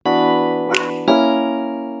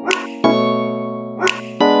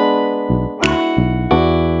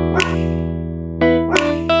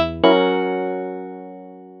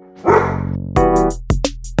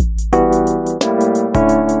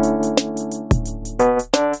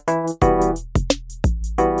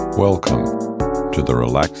Welcome to the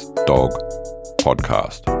Relaxed Dog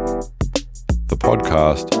Podcast, the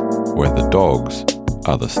podcast where the dogs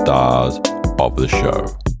are the stars of the show.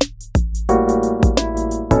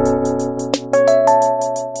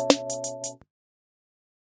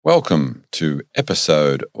 Welcome to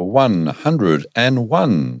episode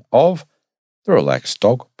 101 of the Relaxed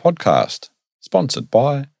Dog Podcast, sponsored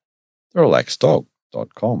by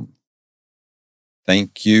therelaxeddog.com.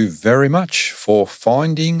 Thank you very much for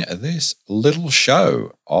finding this little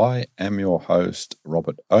show. I am your host,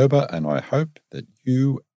 Robert Ober, and I hope that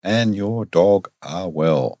you and your dog are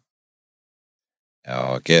well.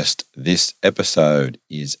 Our guest this episode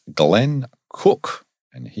is Glenn Cook,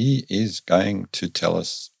 and he is going to tell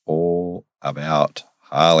us all about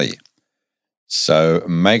Harley. So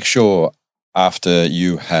make sure after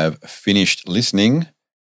you have finished listening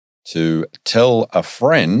to tell a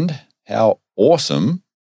friend how awesome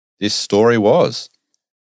this story was.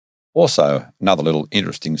 Also, another little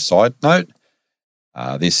interesting side note,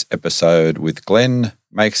 this episode with Glenn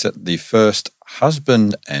makes it the first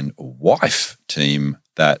husband and wife team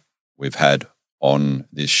that we've had on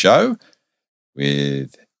this show,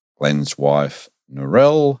 with Glenn's wife,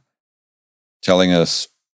 Norelle, telling us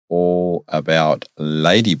all about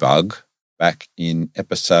Ladybug back in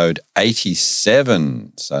episode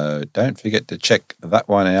 87. So don't forget to check that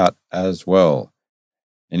one out as well.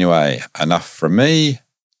 Anyway, enough from me.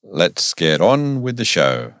 Let's get on with the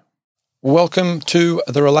show. Welcome to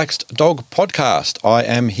the Relaxed Dog Podcast. I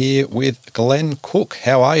am here with Glenn Cook.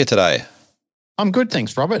 How are you today? I'm good,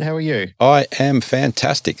 thanks, Robert. How are you? I am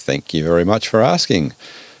fantastic. Thank you very much for asking.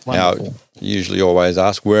 Wonderful. Now, usually always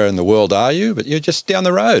ask, where in the world are you? But you're just down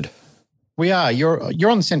the road. We are. You're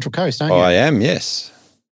on the Central Coast, aren't you? I am, yes.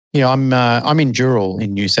 Yeah, I'm in Dural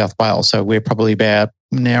in New South Wales, so we're probably about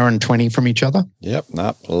an hour and 20 from each other. Yep,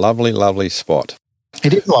 lovely, lovely spot.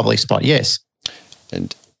 It is a lovely spot, yes.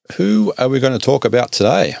 And who are we going to talk about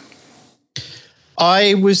today?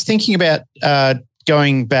 I was thinking about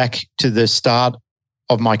going back to the start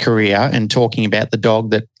of my career and talking about the dog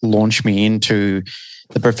that launched me into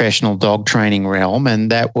the professional dog training realm, and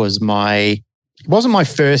that was it wasn't my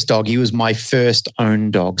first dog. He was my first own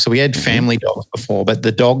dog. So we had family dogs before, but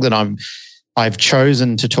the dog that I've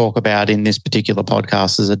chosen to talk about in this particular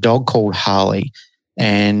podcast is a dog called Harley.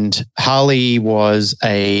 And Harley was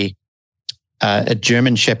a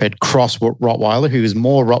German Shepherd cross Rottweiler who was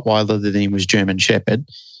more Rottweiler than he was German Shepherd.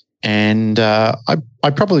 And I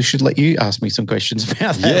probably should let you ask me some questions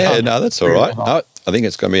about that. Yeah, no, that's all right. No, I think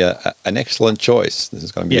it's going to be an excellent choice. This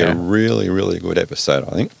is going to be a really, really good episode,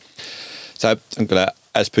 I think. So I'm going to,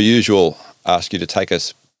 as per usual, ask you to take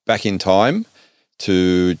us back in time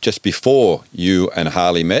to just before you and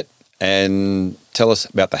Harley met and tell us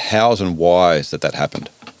about the hows and whys that happened.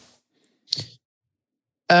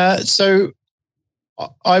 So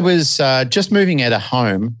I was just moving out of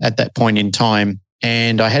home at that point in time,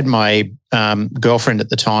 and I had my girlfriend at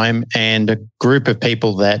the time and a group of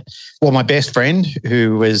people my best friend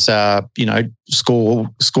who was,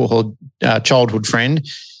 childhood friend.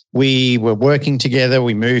 We were working together,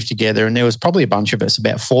 we moved together, and there was probably a bunch of us,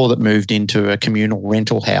 about 4 that moved into a communal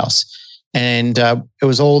rental house. And it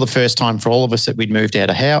was all the first time for all of us that we'd moved out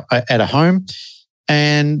of home.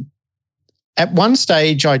 And at one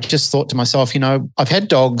stage, I just thought to myself, I've had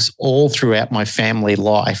dogs all throughout my family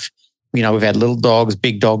life. We've had little dogs,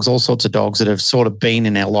 big dogs, all sorts of dogs that have sort of been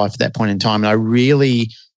in our life at that point in time. And I really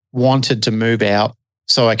wanted to move out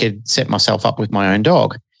so I could set myself up with my own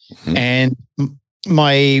dog. Mm-hmm. And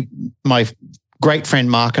my great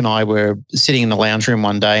friend Mark and I were sitting in the lounge room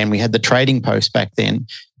one day, and we had the trading post back then,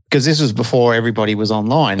 because this was before everybody was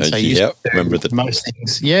online. So remember most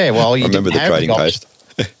things. Yeah, well, you remember didn't the have trading post.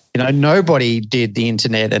 Nobody did the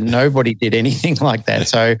internet and nobody did anything like that.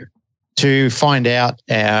 So to find out,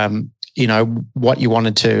 what you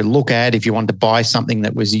wanted to look at, if you wanted to buy something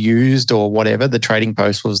that was used or whatever, the trading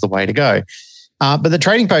post was the way to go. But the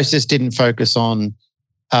trading post just didn't focus on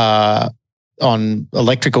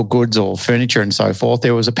electrical goods or furniture and so forth.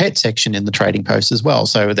 There was a pet section in the trading post as well.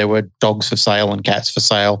 So there were dogs for sale and cats for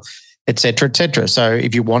sale, et cetera, et cetera. So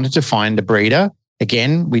if you wanted to find a breeder,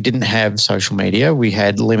 again, we didn't have social media. We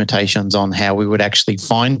had limitations on how we would actually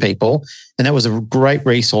find people. And that was a great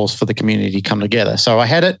resource for the community to come together. So I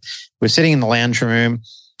had it. We're sitting in the lounge room,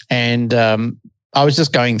 and I was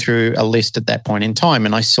just going through a list at that point in time,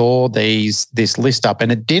 and I saw this list up,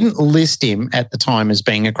 and it didn't list him at the time as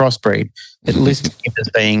being a crossbreed. It listed him as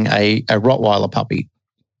being a Rottweiler puppy.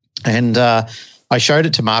 And I showed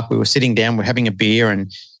it to Mark. We were sitting down, we're having a beer,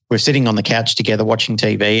 and we're sitting on the couch together watching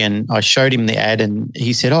TV, and I showed him the ad, and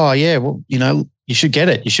he said, "Oh, yeah, well, you should get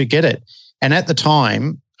it. You should get it." And at the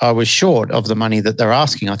time, I was short of the money that they're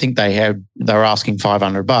asking. I think they were asking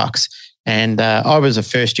 $500, and I was a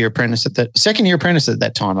second year apprentice at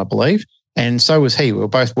that time, I believe, and so was he. We were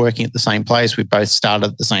both working at the same place. We both started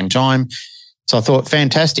at the same time, so I thought,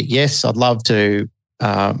 fantastic. Yes, I'd love to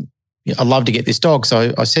get this dog.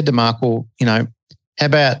 So I said to Mark, well, how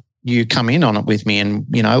about you come in on it with me, and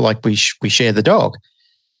like we share the dog.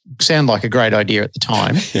 Sounded like a great idea at the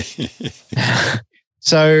time.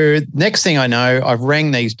 So next thing I know, I've rang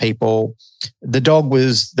these people.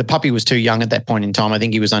 The puppy was too young at that point in time. I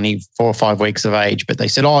think he was only 4 or 5 weeks of age, but they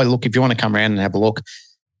said, oh, look, if you want to come around and have a look,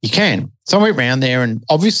 you can. So I went around there, and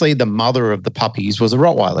obviously the mother of the puppies was a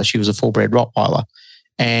Rottweiler. She was a full-bred Rottweiler.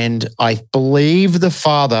 And I believe the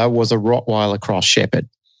father was a Rottweiler cross shepherd.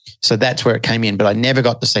 So that's where it came in, but I never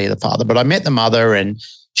got to see the father. But I met the mother, and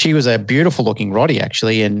she was a beautiful looking Rottie,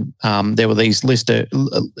 actually, and there were these litter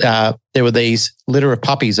of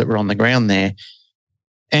puppies that were on the ground there,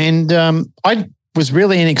 and I was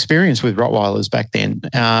really inexperienced with Rottweilers back then.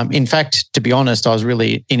 In fact, to be honest, I was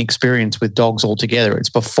really inexperienced with dogs altogether. It's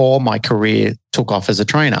before my career took off as a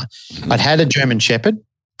trainer. Mm-hmm. I'd had a German Shepherd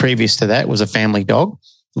previous to that. It was a family dog.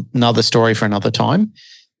 Another story for another time,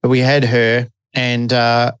 but we had her, and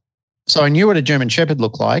so I knew what a German Shepherd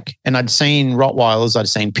looked like, and I'd seen Rottweilers, I'd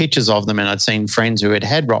seen pictures of them, and I'd seen friends who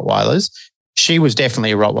had Rottweilers. She was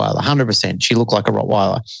definitely a Rottweiler, 100%. She looked like a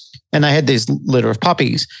Rottweiler. And they had this litter of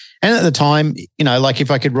puppies. And at the time, like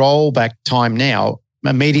if I could roll back time now,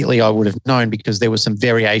 immediately I would have known, because there were some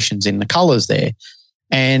variations in the colours there.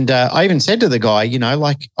 And I even said to the guy, a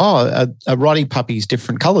Rottie puppy's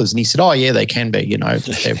different colours. And he said, oh, yeah, they can be,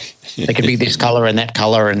 they could be this colour and that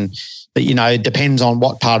colour, but, it depends on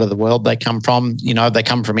what part of the world they come from. If they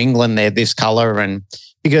come from England, they're this colour. And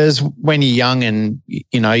because when you're young and,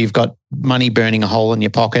 you've got money burning a hole in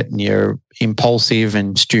your pocket and you're impulsive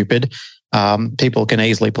and stupid, people can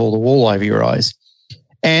easily pull the wool over your eyes.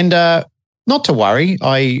 And not to worry,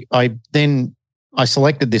 I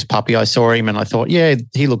selected this puppy. I saw him and I thought, yeah,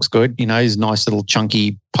 he looks good. He's a nice little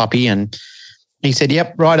chunky puppy. And he said,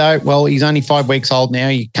 yep, righto. Well, he's only 5 weeks old now.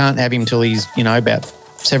 You can't have him till he's, about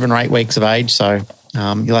 7 or 8 weeks of age. So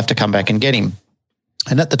you'll have to come back and get him.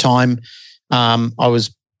 And at the time, I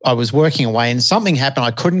was working away and something happened.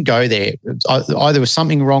 I couldn't go there. Either was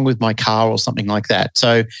something wrong with my car or something like that.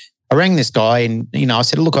 So I rang this guy and, I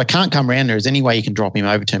said, look, I can't come around there. Is there any way you can drop him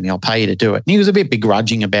over to me? I'll pay you to do it. And he was a bit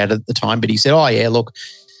begrudging about it at the time, but he said, oh, yeah, look,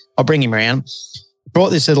 I'll bring him around.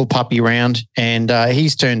 Brought this little puppy around, and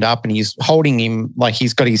he's turned up and he's holding him like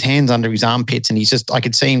he's got his hands under his armpits, and I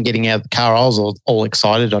could see him getting out of the car. I was all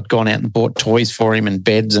excited. I'd gone out and bought toys for him and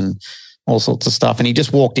beds and all sorts of stuff. And he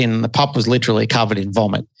just walked in and the pup was literally covered in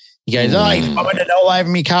vomit. He goes, oh, he's vomited all over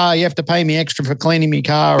my car. You have to pay me extra for cleaning my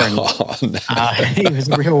car. And he was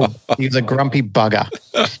a grumpy bugger.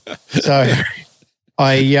 So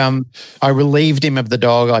I relieved him of the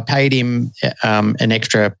dog. I paid him an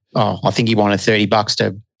extra, I think he wanted $30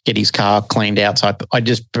 to get his car cleaned out. So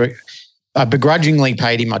I begrudgingly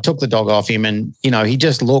paid him. I took the dog off him and, he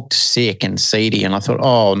just looked sick and seedy. And I thought,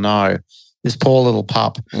 oh, no, this poor little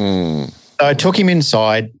pup. So I took him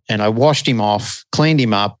inside and I washed him off, cleaned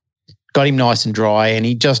him up, got him nice and dry, and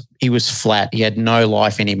he was flat. He had no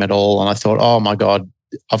life in him at all. And I thought, oh, my God,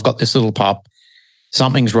 I've got this little pup.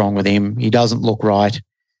 Something's wrong with him. He doesn't look right.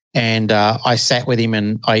 And I sat with him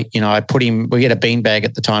and I put him, we had a beanbag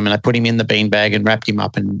at the time, and I put him in the beanbag and wrapped him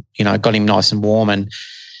up and, got him nice and warm. And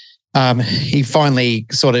he finally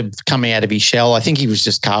sort of come out of his shell. I think he was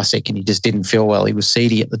just car sick and he just didn't feel well. He was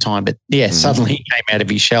seedy at the time, but suddenly he came out of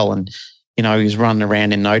his shell and, he was running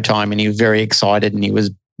around in no time, and he was very excited and he was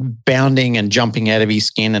bounding and jumping out of his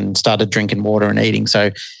skin and started drinking water and eating. So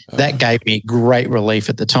that gave me great relief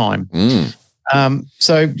at the time.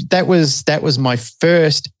 So that was my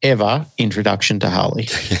first ever introduction to Harley.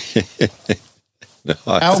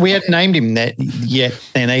 Nice. We hadn't named him that yet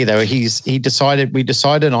then either. We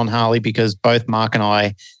decided on Harley because both Mark and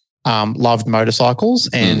I loved motorcycles,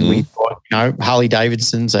 and we thought, Harley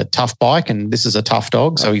Davidson's a tough bike and this is a tough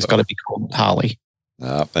dog, so he's got to be called Harley.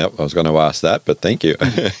 I was going to ask that, but thank you.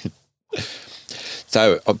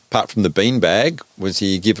 So apart from the beanbag, was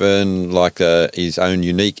he given like his own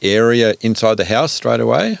unique area inside the house straight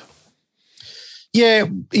away? Yeah,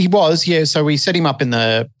 he was. Yeah, so we set him up in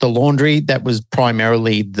the laundry. That was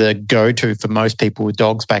primarily the go-to for most people with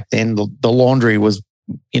dogs back then. The laundry was,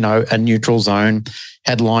 a neutral zone,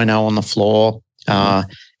 had lino on the floor.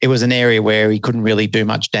 It was an area where he couldn't really do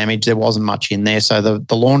much damage. There wasn't much in there. So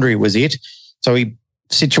the laundry was it. So we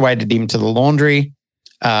situated him to the laundry.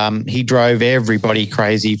 He drove everybody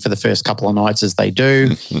crazy for the first couple of nights, as they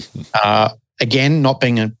do. Again, not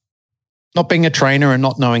being not being a trainer and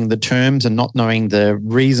not knowing the terms and not knowing the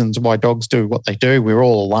reasons why dogs do what they do, we were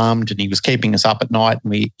all alarmed, and he was keeping us up at night,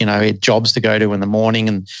 and we, had jobs to go to in the morning.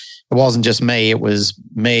 And it wasn't just me, it was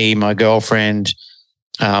me, my girlfriend,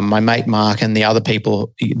 my mate Mark, and the other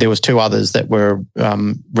people. There was 2 others that were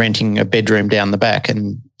renting a bedroom down the back,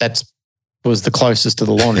 and that was the closest to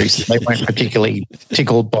the laundry. So they weren't particularly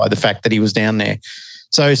tickled by the fact that he was down there.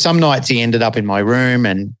 So some nights he ended up in my room,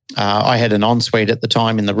 and I had an ensuite at the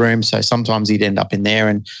time in the room. So sometimes he'd end up in there.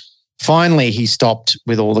 And finally he stopped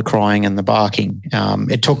with all the crying and the barking.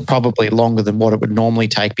 It took probably longer than what it would normally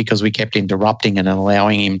take because we kept interrupting and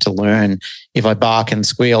allowing him to learn. If I bark and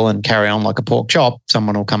squeal and carry on like a pork chop,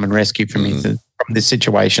 someone will come and rescue me from this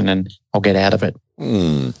situation, and I'll get out of it.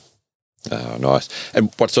 Oh, nice.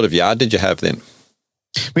 And what sort of yard did you have then?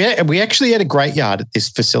 We actually had a great yard at this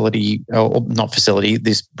facility, or not facility,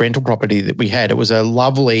 this rental property that we had. It was a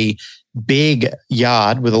lovely big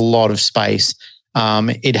yard with a lot of space.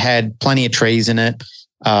 It had plenty of trees in it.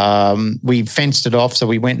 We fenced it off, so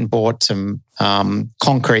we went and bought some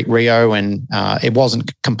concrete Rio, and it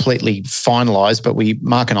wasn't completely finalised, but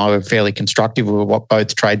Mark and I were fairly constructive. We were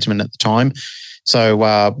both tradesmen at the time.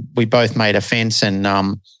 So we both made a fence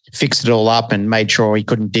and fixed it all up and made sure he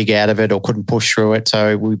couldn't dig out of it or couldn't push through it.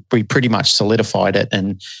 So we pretty much solidified it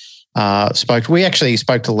and we actually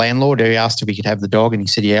spoke to the landlord. He asked if he could have the dog, and he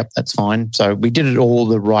said, yep, that's fine. So we did it all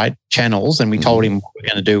the right channels, and we told him what we're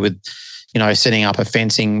going to do with, setting up a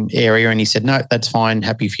fencing area. And he said, no, that's fine.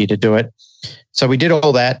 Happy for you to do it. So we did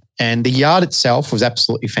all that, and the yard itself was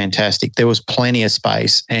absolutely fantastic. There was plenty of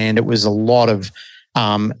space, and it was a lot of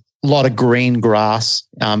green grass.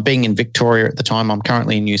 Being in Victoria at the time, I'm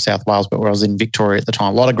currently in New South Wales, but where I was in Victoria at the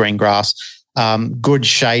time, a lot of green grass, good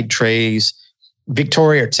shade trees.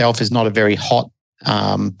 Victoria itself is not a very hot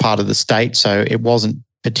part of the state, so it wasn't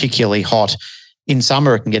particularly hot. In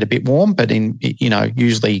summer, it can get a bit warm, but in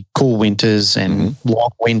usually cool winters and long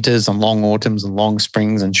winters and long autumns and long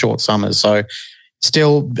springs and short summers. So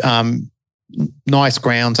still nice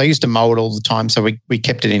grounds. I used to mow it all the time, so we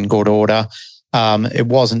kept it in good order. It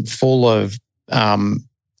wasn't full of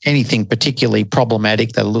anything particularly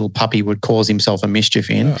problematic that a little puppy would cause himself a mischief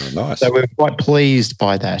in. Oh, nice. So we're quite pleased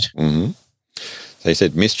by that. Mm-hmm. So you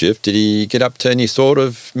said mischief. Did he get up to any sort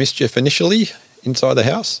of mischief initially inside the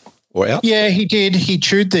house or out? Yeah, he did. He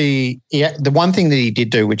chewed the one thing that he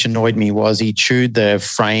did do, which annoyed me, was he chewed the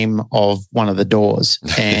frame of one of the doors.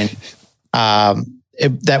 And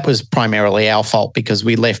that was primarily our fault because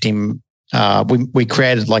we left him. We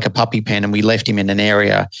created like a puppy pen, and we left him in an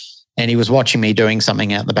area, and he was watching me doing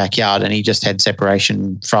something out in the backyard, and he just had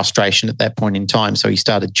separation frustration at that point in time. So he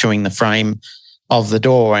started chewing the frame of the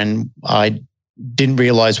door, and I didn't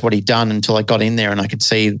realize what he'd done until I got in there, and I could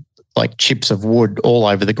see like chips of wood all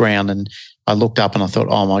over the ground. And I looked up and I thought,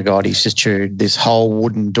 oh my God, he's just chewed this whole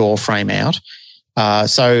wooden door frame out.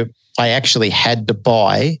 So I actually had to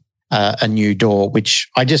buy a new door, which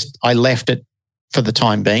I left it for the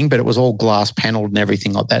time being, but it was all glass paneled and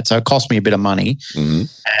everything like that. So it cost me a bit of money.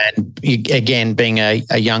 And again, being a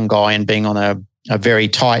young guy and being on a very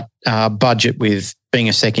tight budget with being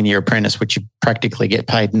a second-year apprentice, which you practically get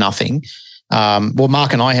paid nothing.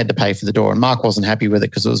 Mark and I had to pay for the door, and Mark wasn't happy with it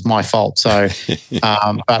because it was my fault. So,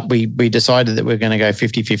 but we decided that we were going to go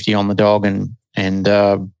 50-50 on the dog, and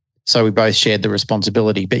so we both shared the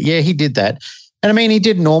responsibility. But yeah, he did that. And I mean, he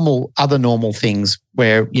did other normal things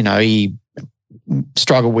where, he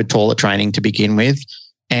struggled with toilet training to begin with.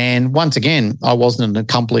 And once again, I wasn't an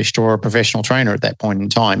accomplished or a professional trainer at that point in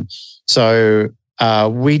time. So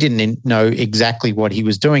we didn't know exactly what he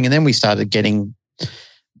was doing. And then we started getting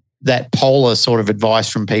that polar sort of advice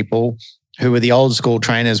from people who were the old school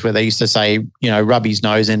trainers where they used to say, rub his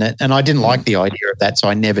nose in it. And I didn't like the idea of that, so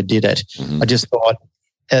I never did it. I just thought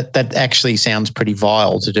that actually sounds pretty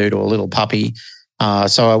vile to do to a little puppy.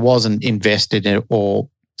 So I wasn't invested in it or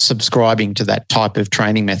subscribing to that type of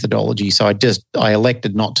training methodology. So I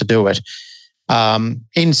elected not to do it.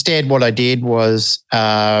 Instead, what I did was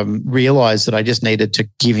realize that I just needed to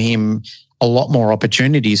give him a lot more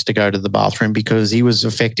opportunities to go to the bathroom because he was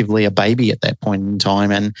effectively a baby at that point in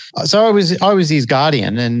time. And so I was his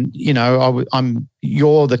guardian, and,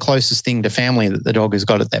 you're the closest thing to family that the dog has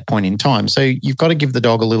got at that point in time. So you've got to give the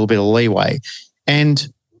dog a little bit of leeway. And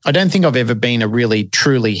I don't think I've ever been a really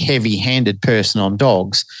truly heavy-handed person on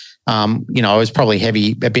dogs. I was probably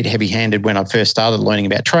a bit heavy-handed when I first started learning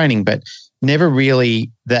about training, but never really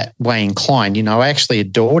that way inclined. I actually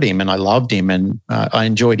adored him and I loved him, and I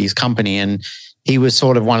enjoyed his company, and he was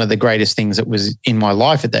sort of one of the greatest things that was in my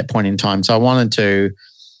life at that point in time. So I wanted to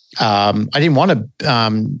I didn't want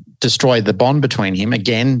to destroy the bond between him.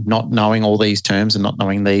 Again, not knowing all these terms and not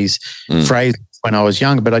knowing these phrases when I was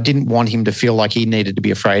younger, but I didn't want him to feel like he needed to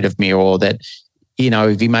be afraid of me, or that,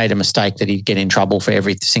 if he made a mistake, that he'd get in trouble for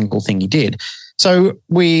every single thing he did. So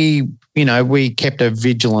we kept a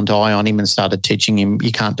vigilant eye on him and started teaching him,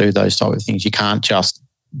 you can't do those type of things. You can't just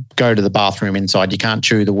go to the bathroom inside. You can't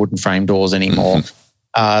chew the wooden frame doors anymore.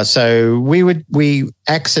 So we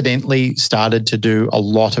accidentally started to do a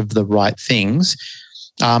lot of the right things.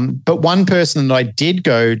 But one person that I did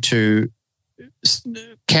go to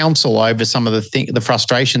counsel over some of the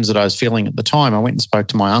frustrations that I was feeling at the time, I went and spoke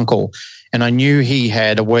to my uncle, and I knew he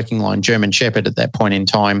had a working line German Shepherd at that point in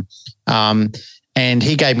time. And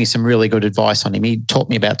he gave me some really good advice on him. He taught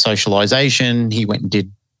me about socialization. He went and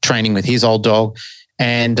did training with his old dog.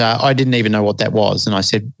 And I didn't even know what that was. And I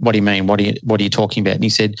said, what do you mean? What are you talking about? And he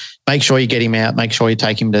said, make sure you get him out. Make sure you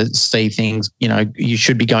take him to see things. You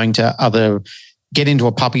should be going to get into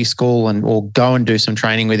a puppy school or go and do some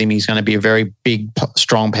training with him. He's going to be a very big,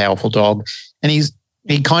 strong, powerful dog. And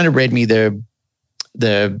he kind of read me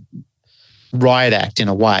the riot act in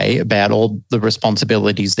a way about all the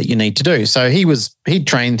responsibilities that you need to do. So he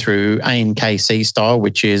trained through ANKC style,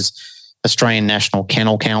 which is Australian National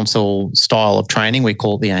Kennel Council style of training. We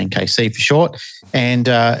call it the ANKC for short. And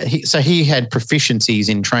he had proficiencies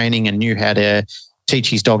in training and knew how to teach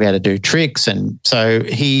his dog how to do tricks. And so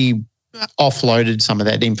he offloaded some of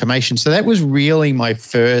that information. So that was really my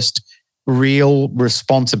first real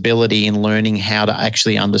responsibility in learning how to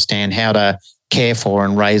actually understand how to care for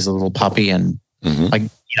and raise a little puppy. And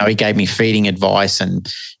he gave me feeding advice and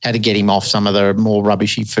how to get him off some of the more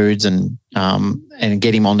rubbishy foods and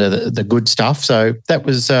get him onto the good stuff. So that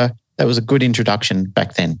was a good introduction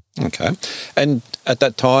back then. Okay. And at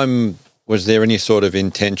that time, was there any sort of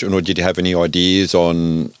intention, or did you have any ideas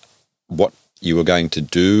on what you were going to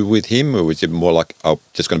do with him? Or was it more like,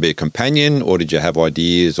 just going to be a companion, or did you have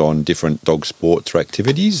ideas on different dog sports or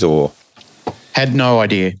activities, or? Had no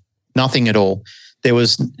idea. Nothing at all.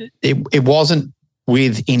 It wasn't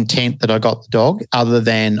with intent that I got the dog, other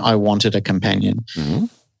than I wanted a companion. Mm-hmm.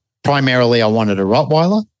 Primarily, I wanted a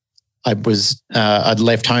Rottweiler. I'd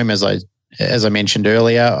left home as I mentioned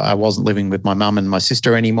earlier. I wasn't living with my mum and my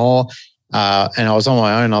sister anymore, and I was on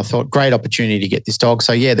my own. I thought, great opportunity to get this dog.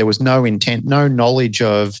 So yeah, there was no intent, no knowledge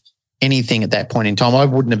of anything at that point in time. I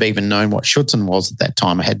wouldn't have even known what Schutzen was at that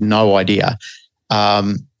time. I had no idea.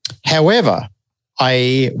 However,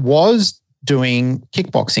 I was doing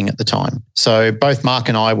kickboxing at the time. So both Mark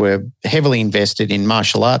and I were heavily invested in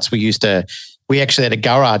martial arts. We actually had a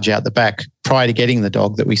garage out the back prior to getting the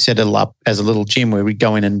dog that we set it up as a little gym where we'd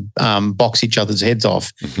go in and box each other's heads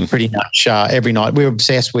off pretty much every night. We were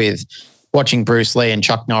obsessed with watching Bruce Lee and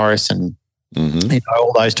Chuck Norris and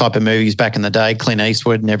all those type of movies back in the day, Clint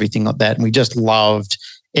Eastwood and everything like that. And we just loved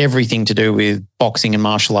everything to do with boxing and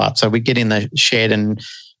martial arts. So we'd get in the shed and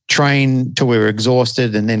train till we were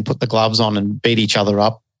exhausted, and then put the gloves on and beat each other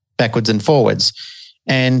up backwards and forwards.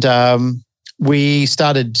 And we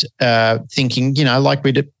started thinking,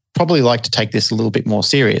 we'd probably like to take this a little bit more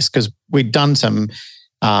serious, because we'd done some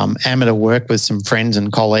amateur work with some friends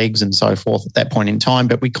and colleagues and so forth at that point in time.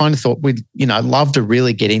 But we kind of thought we'd, love to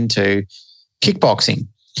really get into kickboxing.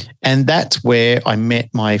 And that's where I met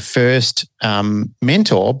my first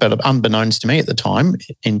mentor, but unbeknownst to me at the time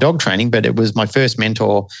in dog training, but it was my first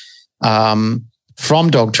mentor from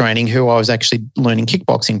dog training who I was actually learning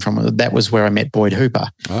kickboxing from. That was where I met Boyd Hooper.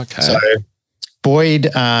 Okay. So Boyd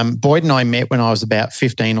and I met when I was about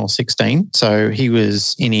 15 or 16. So he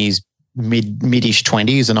was in his mid-ish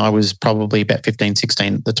 20s and I was probably about 15,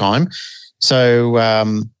 16 at the time.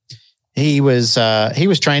 So he was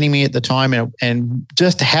training me at the time, and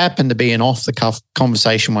just happened to be an off-the-cuff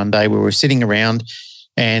conversation one day. We were sitting around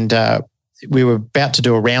and we were about to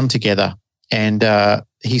do a round together, and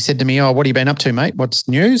he said to me, "Oh, what have you been up to, mate? What's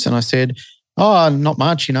news?" And I said, "Oh, not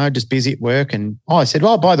much, just busy at work." And I said,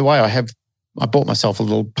 "Oh, by the way, I bought myself a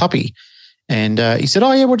little puppy." And he said,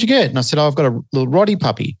 "Oh, yeah, what'd you get?" And I said, "Oh, I've got a little Roddy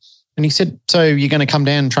puppy." And he said, "So you're going to come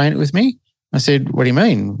down and train it with me?" I said, "What do you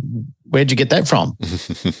mean? Where'd you get that from?"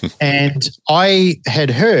 And I had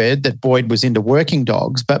heard that Boyd was into working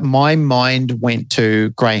dogs, but my mind went to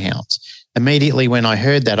greyhounds. Immediately when I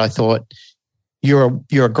heard that, I thought, you're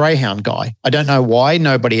a greyhound guy. I don't know why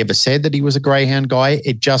nobody ever said that he was a greyhound guy.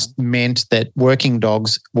 It just meant that working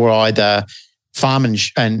dogs were either farm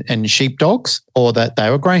and sheep dogs, or that they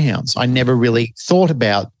were greyhounds. I never really thought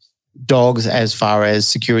about dogs as far as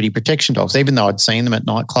security protection dogs, even though I'd seen them at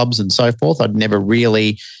nightclubs and so forth. I'd never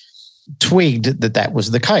really twigged that was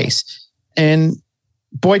the case. And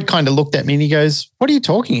Boyd kind of looked at me and he goes, "What are you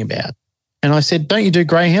talking about?" And I said, don't you do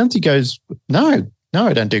greyhounds? He goes, no,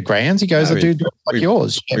 I don't do greyhounds. He goes, I do dogs like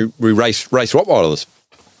yours. We race Rottweilers.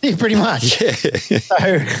 Yeah, pretty much. Yeah.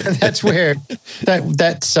 So that's where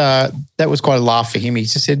that was quite a laugh for him. He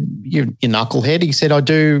just said, you knucklehead. He said, I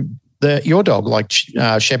do your dog, like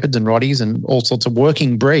shepherds and rotties and all sorts of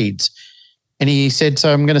working breeds. And he said,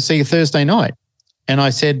 so I'm going to see you Thursday night. And I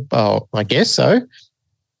said, oh, I guess so.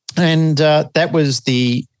 And that was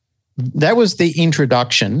the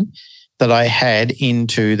introduction that I had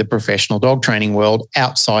into the professional dog training world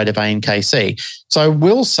outside of ANKC. So I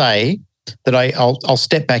will say that I'll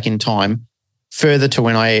step back in time further to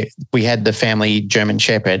when we had the family German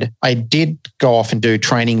Shepherd. I did go off and do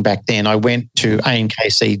training back then. I went to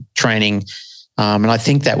ANKC training, and I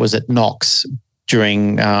think that was at Knox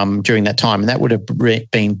during that time, and that would have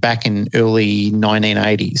been back in early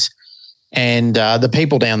 1980s. And the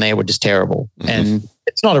people down there were just terrible. Mm-hmm. And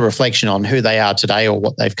it's not a reflection on who they are today or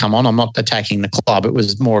what they've come on. I'm not attacking the club. It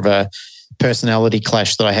was more of a personality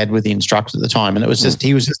clash that I had with the instructor at the time. And it was just,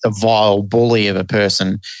 he was just a vile bully of a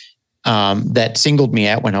person that singled me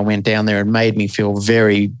out when I went down there and made me feel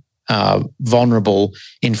very vulnerable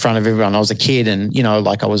in front of everyone. I was a kid and,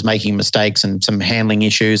 like I was making mistakes and some handling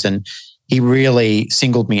issues, and he really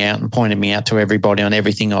singled me out and pointed me out to everybody on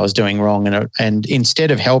everything I was doing wrong. And instead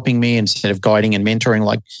of helping me, instead of guiding and mentoring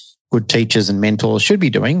like good teachers and mentors should be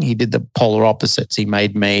doing, he did the polar opposites. He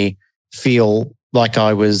made me feel like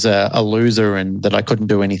I was a loser and that I couldn't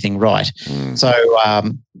do anything right. So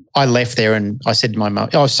I left there and I said to my mum,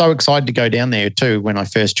 I was so excited to go down there too when I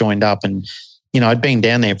first joined up. And, I'd been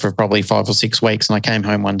down there for probably 5 or 6 weeks, and I came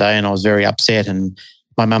home one day and I was very upset, and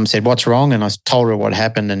my mum said, what's wrong? And I told her what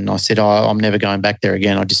happened, and I said, I'm never going back there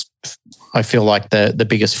again. I feel like the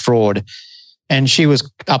biggest fraud. And she was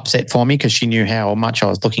upset for me because she knew how much I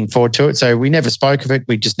was looking forward to it. So we never spoke of it.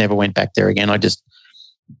 We just never went back there again. I just,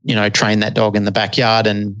 trained that dog in the backyard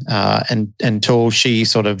and until she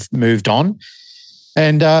sort of moved on.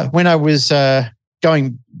 And when I was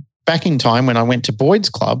going back in time, when I went to Boyd's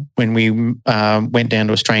Club, when we went down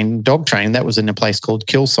to Australian dog training, that was in a place called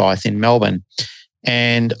Kilsyth in Melbourne.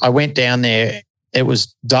 And I went down there. It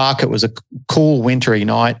was dark. It was a cool wintry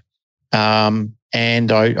night.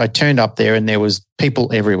 And I turned up there and there was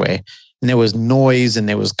people everywhere. And there was noise and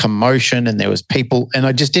there was commotion and there was people. And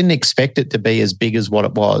I just didn't expect it to be as big as what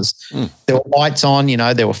it was. There were lights on,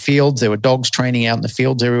 there were fields. There were dogs training out in the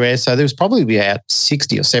fields everywhere. So there was probably about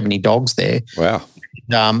 60 or 70 dogs there. Wow.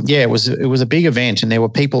 It was a big event and there were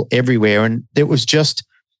people everywhere. And it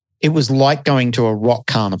was like going to a rock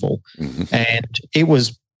carnival. Mm-hmm. And it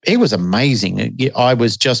was amazing. I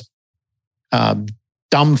was just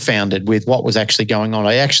dumbfounded with what was actually going on.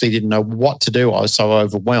 I actually didn't know what to do. I was so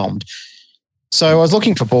overwhelmed. So I was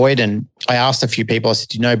looking for Boyd and I asked a few people, I said,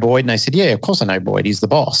 do you know Boyd? And they said, yeah, of course I know Boyd. He's the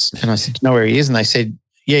boss. And I said, do you know where he is? And they said,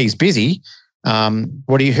 yeah, he's busy. Who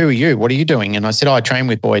are you? What are you doing? And I said, I train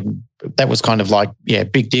with Boyd. And that was kind of like, yeah,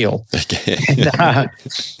 big deal. And,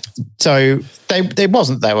 so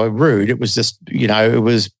they were rude. It was just,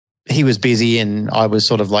 he was busy and I was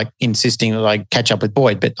sort of like insisting that I catch up with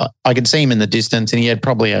Boyd, but I could see him in the distance and he had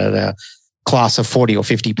probably a class of 40 or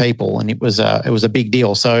 50 people and it was a big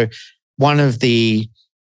deal. So one of the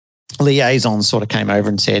liaisons sort of came over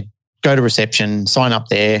and said, go to reception, sign up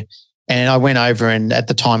there. And I went over and at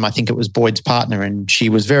the time, I think it was Boyd's partner and she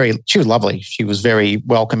was lovely. She was very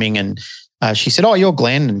welcoming and she said, oh, you're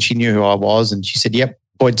Glenn. And she knew who I was. And she said, yep,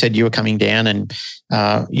 Boyd said you were coming down and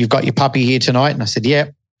you've got your puppy here tonight. And I said,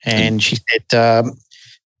 yep. And she said, do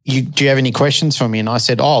you have any questions for me? And I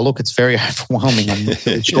said, oh, look, it's very overwhelming. I'm not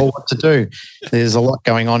really sure what to do. There's a lot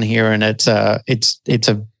going on here and it's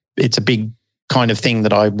a big kind of thing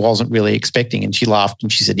that I wasn't really expecting. And she laughed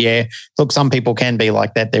and she said, yeah, look, some people can be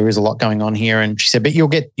like that. There is a lot going on here. And she said, but you'll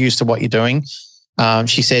get used to what you're doing.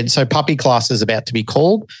 She said, so puppy class is about to be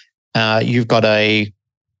called. You've got a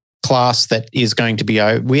class that is going to be,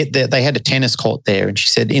 they had a tennis court there. And she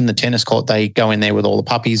said, in the tennis court, they go in there with all the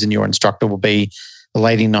puppies and your instructor will be a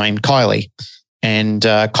lady named Kylie. And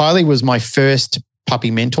Kylie was my first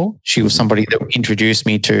puppy mentor. She was somebody that introduced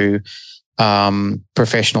me to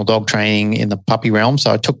professional dog training in the puppy realm.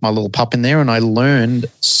 So I took my little pup in there and I learned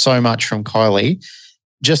so much from Kylie.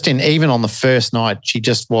 Even on the first night, she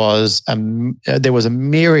just was, there was a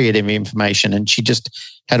myriad of information and she just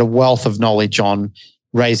had a wealth of knowledge on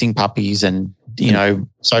raising puppies and,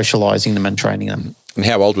 socializing them and training them. And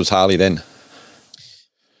how old was Harley then?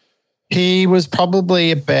 He was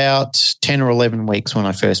probably about 10 or 11 weeks when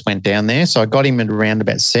I first went down there. So I got him at around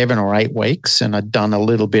about 7 or 8 weeks and I'd done a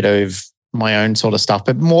little bit of my own sort of stuff,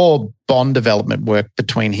 but more bond development work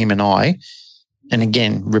between him and I. and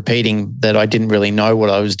again, repeating that I didn't really know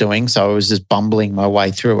what I was doing, so I was just bumbling my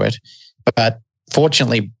way through it. But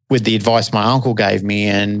fortunately, with the advice my uncle gave me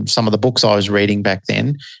and some of the books I was reading back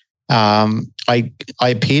then, I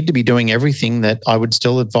appeared to be doing everything that I would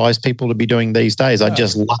still advise people to be doing these days. I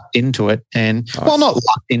just lucked into it. And, well, not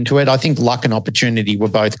lucked into it. I think luck and opportunity were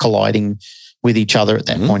both colliding with each other at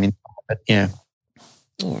that point in time. But, yeah.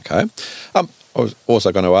 Okay. I was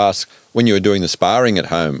also going to ask, when you were doing the sparring at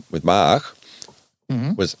home with Mark,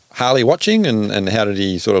 was Harley watching, and how did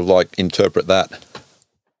he sort of like interpret that?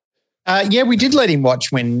 Yeah, we did let him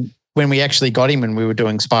watch when we actually got him and we were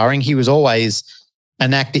doing sparring. He was always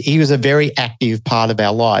he was a very active part of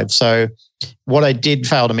our lives. So what I did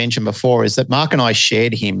fail to mention before is that Mark and I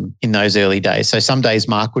shared him in those early days. So some days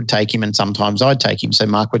Mark would take him and sometimes I'd take him. So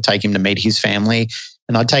Mark would take him to meet his family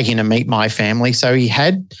and I'd take him to meet my family. So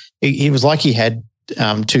he was like he had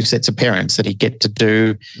two sets of parents that he'd get to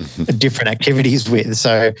do different activities with.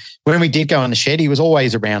 So when we did go in the shed, he was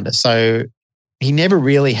always around us. So he never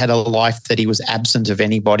really had a life that he was absent of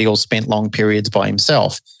anybody or spent long periods by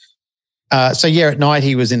himself. So yeah, at night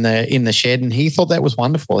he was in the shed and he thought that was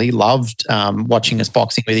wonderful. He loved watching us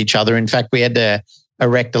boxing with each other. In fact, we had to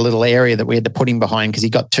erect a little area that we had to put him behind because he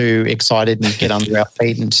got too excited and he'd get under our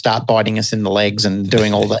feet and start biting us in the legs and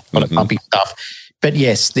doing all that kind of puppy stuff. But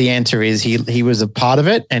yes, the answer is he was a part of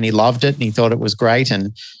it and he loved it and he thought it was great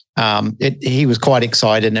and he was quite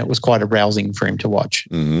excited and it was quite arousing for him to watch.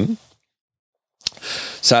 Mm-hmm.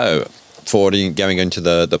 So going into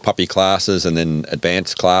the puppy classes and then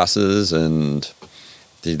advanced classes, and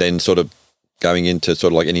then sort of going into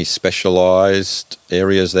sort of like any specialised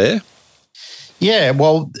areas there? Yeah,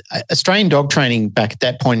 well, Australian dog training back at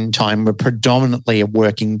that point in time were predominantly a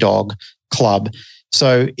working dog club.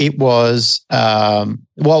 So it was,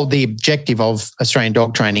 the objective of Australian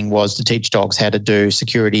dog training was to teach dogs how to do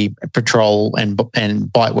security, patrol and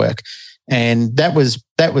bite work. And that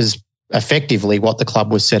was effectively what the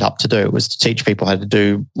club was set up to do, was to teach people how to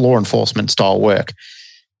do law enforcement style work.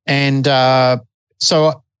 And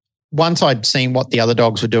so once I'd seen what the other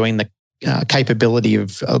dogs were doing, the capability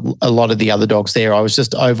of a lot of the other dogs there, I was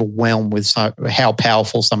just overwhelmed with how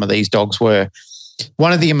powerful some of these dogs were.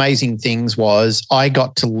 One of the amazing things was I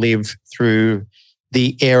got to live through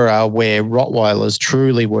the era where Rottweilers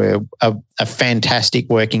truly were a fantastic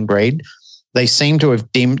working breed. They seem to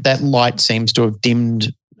have dimmed, that light seems to have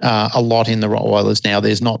dimmed a lot in the Rottweilers now.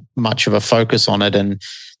 There's not much of a focus on it and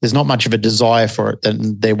there's not much of a desire for it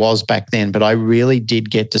than there was back then. But I really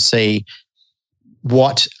did get to see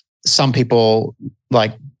what some people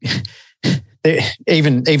like,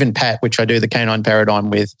 even Pat, which I do the canine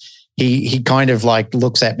paradigm with, he kind of like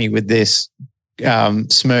looks at me with this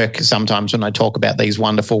smirk sometimes when I talk about these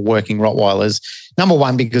wonderful working Rottweilers. Number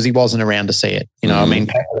one, because he wasn't around to see it. You know, I mean,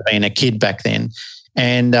 Pat would have been a kid back then.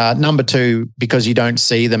 And number two, because you don't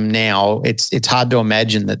see them now, it's hard to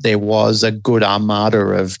imagine that there was a good armada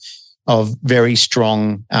of very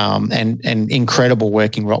strong and incredible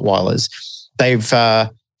working Rottweilers. They've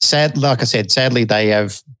sadly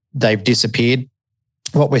they've disappeared.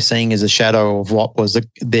 What we're seeing is a shadow of what was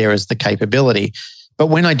there as the capability. But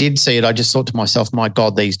when I did see it, I just thought to myself, my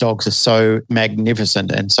God, these dogs are so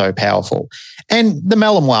magnificent and so powerful. And the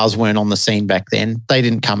Malinois weren't on the scene back then. They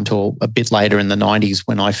didn't come till a bit later in the 90s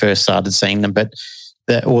when I first started seeing them,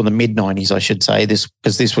 or the mid-90s, I should say,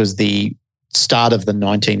 because this was the start of the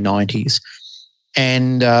 1990s.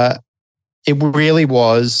 And it really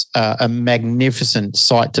was a magnificent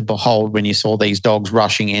sight to behold when you saw these dogs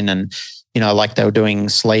rushing in and, you know, like they were doing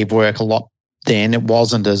sleeve work a lot then. It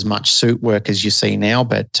wasn't as much suit work as you see now,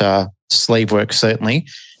 but sleeve work certainly.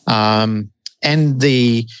 And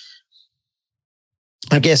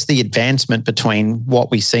I guess the advancement between what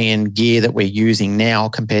we see in gear that we're using now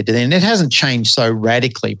compared to then, it hasn't changed so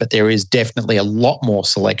radically, but there is definitely a lot more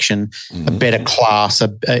selection, a better class,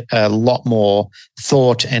 a lot more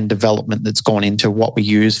thought and development that's gone into what we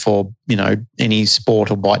use for, you know, any sport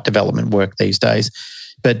or bite development work these days.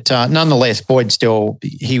 But nonetheless, Boyd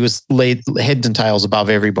he was heads and tails above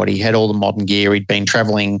everybody. He had all the modern gear. He'd been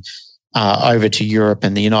traveling over to Europe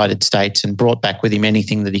and the United States and brought back with him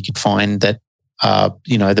anything that he could find that,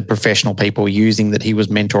 the professional people were using that he was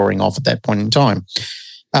mentoring off at that point in time.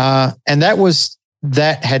 And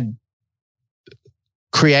that had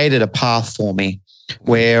created a path for me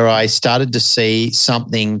where I started to see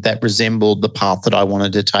something that resembled the path that I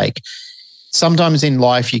wanted to take. Sometimes in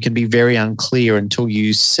life you can be very unclear until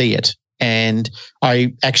you see it. And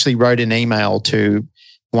I actually wrote an email to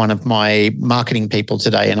one of my marketing people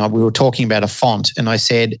today and we were talking about a font and I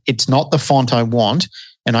said, it's not the font I want,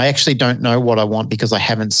 and I actually don't know what I want because I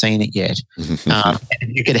haven't seen it yet. And if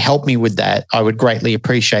you could help me with that, I would greatly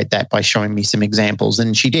appreciate that by showing me some examples.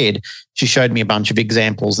 And she did. She showed me a bunch of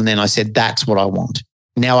examples, and then I said, that's what I want.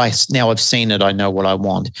 Now I've seen it, I know what I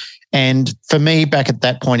want. And for me, back at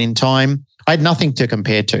that point in time, I had nothing to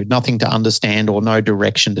compare to, nothing to understand or no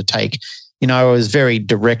direction to take. I was very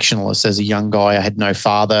directionless as a young guy. I had no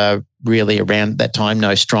father really around at that time,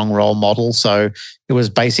 no strong role model. So it was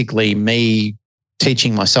basically me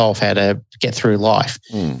teaching myself how to get through life.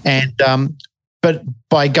 But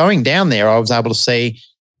by going down there, I was able to see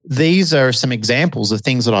these are some examples of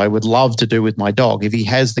things that I would love to do with my dog if he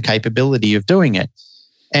has the capability of doing it.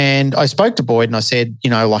 And I spoke to Boyd and I said,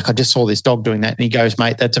 I just saw this dog doing that. And he goes,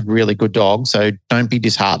 mate, that's a really good dog. So don't be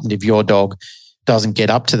disheartened if your dog doesn't get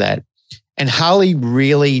up to that. And Harley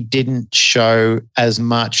really didn't show as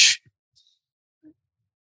much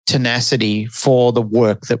tenacity for the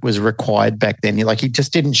work that was required back then. He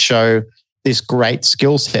just didn't show this great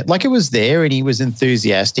skill set. It was there and he was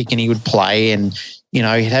enthusiastic and he would play and, he'd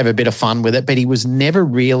have a bit of fun with it, but he was never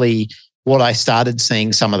really what I started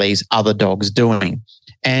seeing some of these other dogs doing.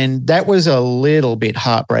 And that was a little bit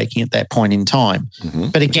heartbreaking at that point in time.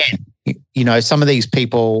 But again, some of these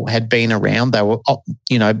people had been around. They were,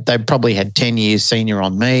 they probably had 10 years senior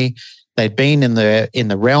on me. They'd been in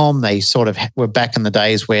the realm. They sort of were back in the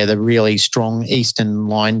days where the really strong Eastern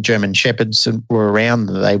line German Shepherds were around.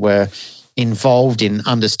 They were involved in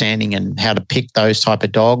understanding and how to pick those type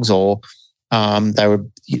of dogs, or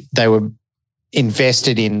they were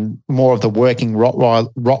invested in more of the working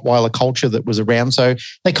Rottweiler culture that was around. So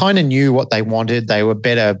they kind of knew what they wanted. They were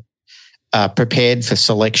better prepared for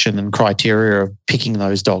selection and criteria of picking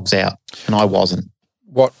those dogs out, and I wasn't.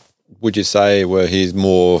 What would you say were his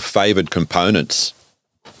more favoured components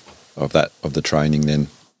of the training then?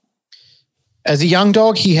 As a young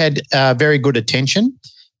dog, he had very good attention,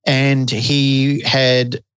 and he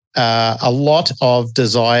had a lot of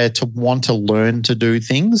desire to want to learn to do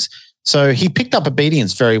things. So he picked up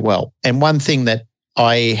obedience very well. And one thing that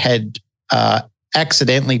I had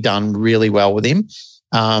accidentally done really well with him,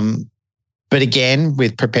 but again,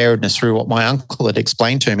 with preparedness through what my uncle had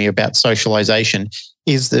explained to me about socialization,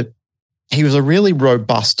 is that he was a really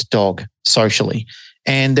robust dog socially.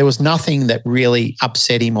 And there was nothing that really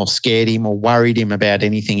upset him or scared him or worried him about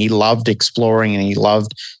anything. He loved exploring and he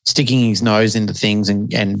loved sticking his nose into things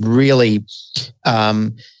and really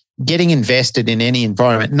getting invested in any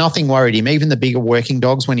environment. Nothing worried him. Even the bigger working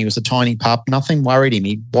dogs, when he was a tiny pup, nothing worried him.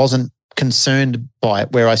 He wasn't concerned by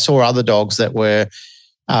it, where I saw other dogs that were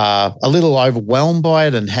a little overwhelmed by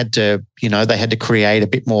it and had to, they had to create a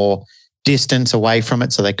bit more distance away from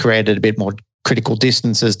it. So they created a bit more critical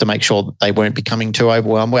distances to make sure that they weren't becoming too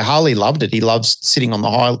overwhelmed. Where Harley loved it. He loves sitting on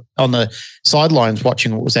the sidelines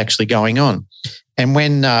watching what was actually going on. And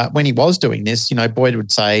when he was doing this, Boyd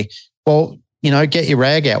would say, well, get your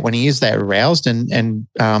rag out when he is that aroused and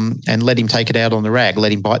let him take it out on the rag,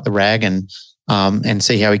 let him bite the rag and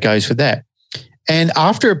see how he goes with that. And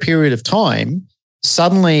after a period of time,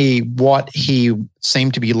 suddenly what he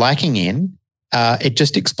seemed to be lacking in, it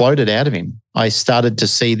just exploded out of him. I started to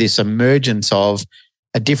see this emergence of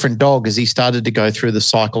a different dog as he started to go through the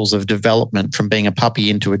cycles of development from being a puppy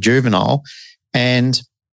into a juvenile. And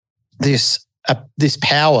this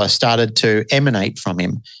power started to emanate from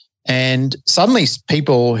him. And suddenly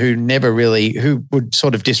people who would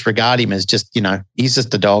sort of disregard him as just, he's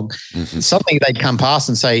just a dog. Suddenly they'd come past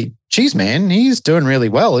and say, geez, man, he's doing really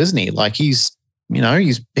well, isn't he? Like he's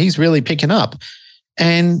really picking up.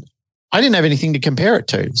 And I didn't have anything to compare it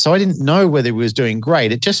to. So I didn't know whether he was doing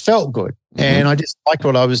great. It just felt good. And I just liked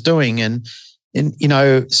what I was doing. And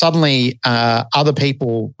suddenly other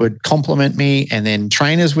people would compliment me, and then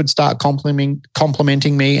trainers would start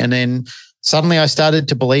complimenting me. And then suddenly I started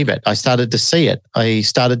to believe it. I started to see it. I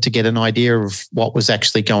started to get an idea of what was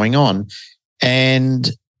actually going on.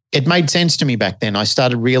 And it made sense to me back then. I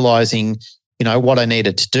started realizing, what I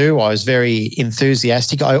needed to do. I was very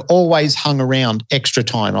enthusiastic. I always hung around extra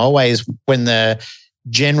time. When the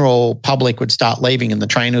general public would start leaving and the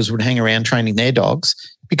trainers would hang around training their dogs,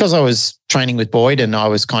 because I was training with Boyd and I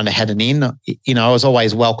was kind of had an in, I was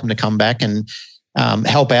always welcome to come back and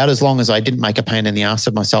help out, as long as I didn't make a pain in the ass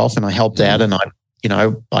of myself, and I helped out and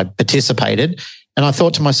I participated. And I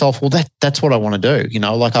thought to myself, well, that's what I want to do.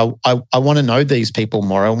 I want to know these people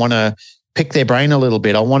more. I want to pick their brain a little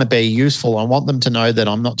bit. I want to be useful. I want them to know that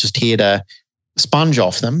I'm not just here to sponge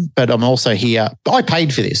off them, but I'm also here. I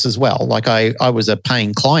paid for this as well. Like I was a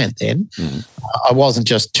paying client then. I wasn't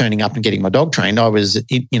just turning up and getting my dog trained. I was,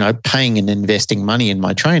 paying and investing money in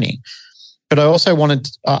my training. but I also wanted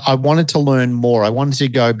to learn more. I wanted to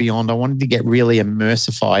go beyond. I wanted to get really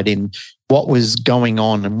immersified in what was going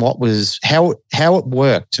on and how it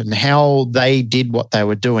worked and how they did what they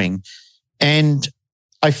were doing. And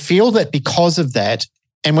I feel that because of that,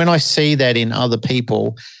 and when I see that in other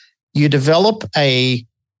people, you develop a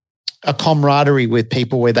camaraderie with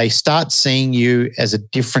people where they start seeing you as a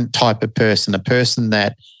different type of person, a person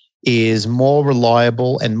that is more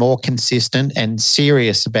reliable and more consistent and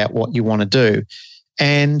serious about what you want to do.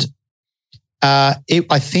 And I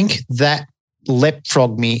think that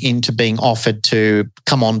leapfrogged me into being offered to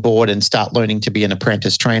come on board and start learning to be an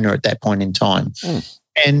apprentice trainer at that point in time. Mm.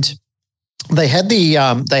 And they had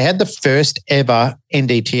the first ever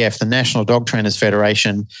NDTF, the National Dog Trainers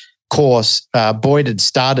Federation course. Boyd had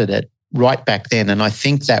started it right back then, and I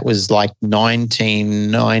think that was like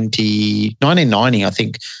 1990, I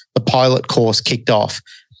think the pilot course kicked off.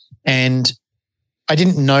 And I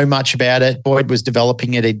didn't know much about it. Boyd was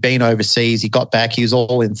developing it. He'd been overseas. He got back. He was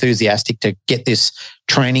all enthusiastic to get this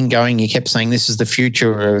training going. He kept saying this is the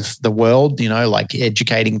future of the world, like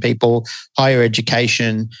educating people, higher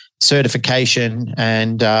education, certification.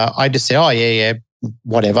 And I just said, oh, yeah,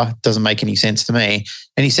 whatever. Doesn't make any sense to me.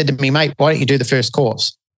 And he said to me, mate, why don't you do the first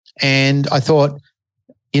course? And I thought,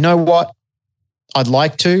 you know what? I'd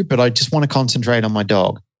like to, but I just want to concentrate on my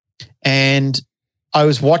dog. And I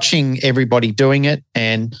was watching everybody doing it,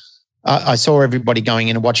 and I saw everybody going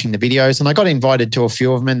in and watching the videos, and I got invited to a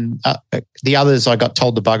few of them, and the others I got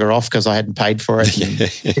told to bugger off because I hadn't paid for it and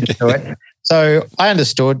didn't do it. So I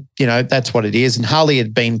understood, that's what it is. And Harley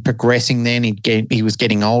had been progressing then. He was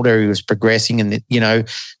getting older. He was progressing, and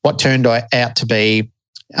what turned out to be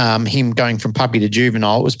him going from puppy to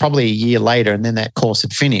juvenile, it was probably a year later, and then that course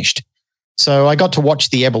had finished. So I got to watch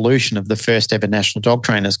the evolution of the first ever National Dog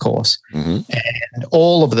Trainers course. Mm-hmm. And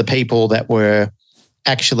all of the people that were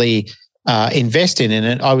actually invested in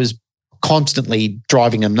it, I was constantly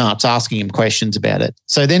driving them nuts, asking him questions about it.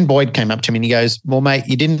 So then Boyd came up to me and he goes, well, mate,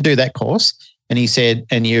 you didn't do that course. And he said,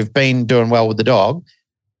 and you've been doing well with the dog,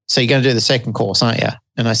 so you're going to do the second course, aren't you?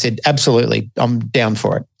 And I said, absolutely, I'm down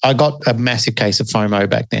for it. I got a massive case of FOMO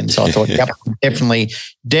back then. So I thought, yep, definitely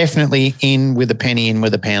in with a penny, in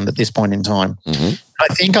with a pound at this point in time. Mm-hmm. I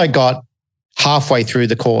think I got halfway through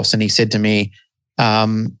the course and he said to me,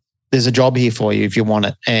 there's a job here for you if you want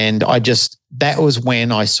it. And that was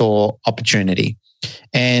when I saw opportunity.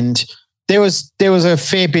 And there was a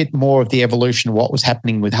fair bit more of the evolution of what was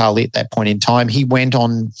happening with Harley at that point in time. He went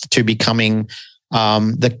on to becoming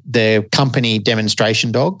the company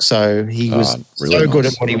demonstration dog. So he was really so good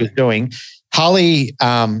at what he was doing. Harley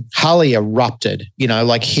erupted,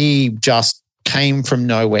 he just came from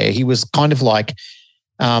nowhere. He was kind of like,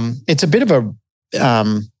 it's a bit of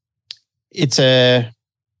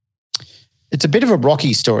a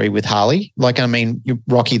Rocky story with Harley.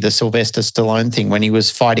 Rocky, the Sylvester Stallone thing, when he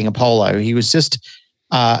was fighting Apollo, he was just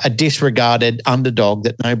a disregarded underdog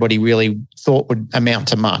that nobody really thought would amount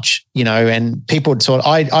to much, and people would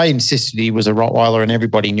I insisted he was a Rottweiler and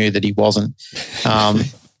everybody knew that he wasn't.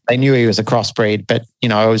 They knew he was a crossbreed, but,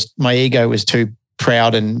 my ego was too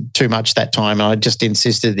proud and too much that time. And I just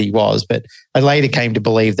insisted that he was, but I later came to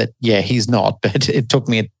believe that, yeah, he's not, but it took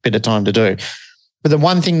me a bit of time to do. But the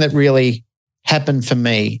one thing that really happened for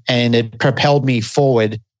me and it propelled me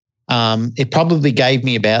forward, it probably gave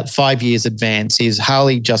me about 5 years advance, is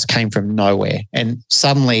Harley just came from nowhere. And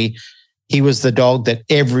suddenly he was the dog that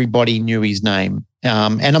everybody knew his name.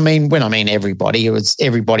 And when I mean everybody, it was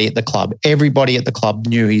everybody at the club. Everybody at the club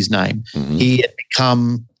knew his name. Mm-hmm. He had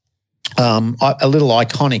become a little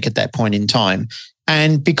iconic at that point in time.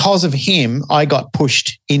 And because of him, I got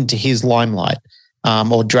pushed into his limelight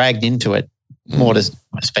or dragged into it, more to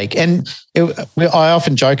speak. And I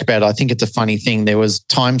often joke about it. I think it's a funny thing. There was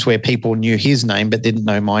times where people knew his name but didn't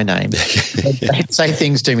know my name. They'd say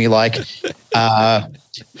things to me like,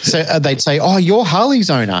 so they'd say, "Oh, you're Harley's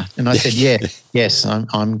owner," and I said, "Yes,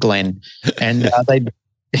 I'm Glenn." And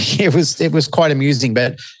it was quite amusing.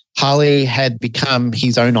 But Harley had become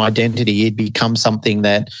his own identity. He'd become something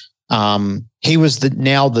that he was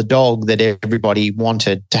now the dog that everybody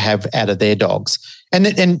wanted to have out of their dogs. And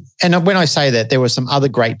when I say that, there were some other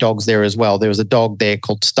great dogs there as well. There was a dog there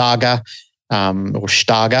called Starga,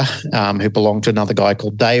 who belonged to another guy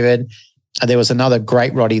called David. There was another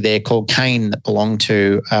great Roddy there called Kane that belonged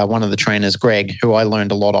to one of the trainers, Greg, who I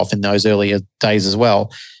learned a lot off in those earlier days as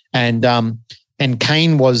well. And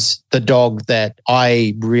Kane was the dog that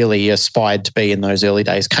I really aspired to be in those early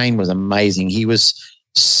days. Kane was amazing. He was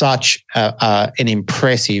such an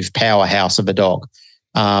impressive powerhouse of a dog.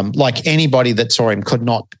 Like anybody that saw him could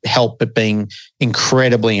not help but being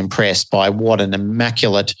incredibly impressed by what an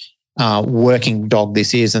immaculate working dog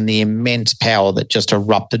this is and the immense power that just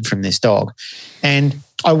erupted from this dog. And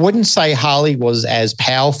I wouldn't say Harley was as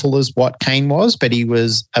powerful as what Kane was, but he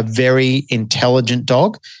was a very intelligent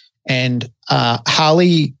dog. And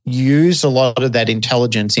Harley used a lot of that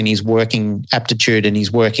intelligence in his working aptitude and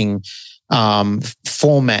his working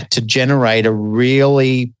format to generate a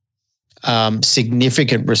really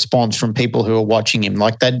significant response from people who are watching him.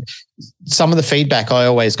 Like that, some of the feedback I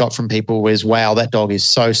always got from people was, wow, that dog is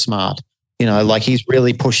so smart. Like he's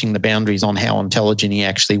really pushing the boundaries on how intelligent he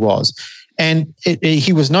actually was. And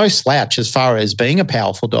he was no slouch as far as being a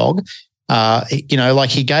powerful dog. Like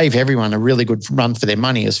he gave everyone a really good run for their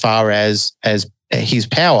money as far as his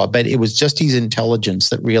power, but it was just his intelligence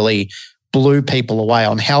that really blew people away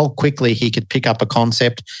on how quickly he could pick up a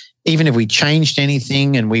concept. Even if we changed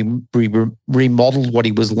anything and we remodeled what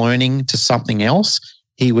he was learning to something else,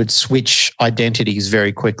 he would switch identities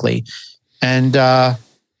very quickly. And I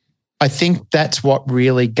think that's what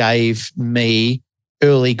really gave me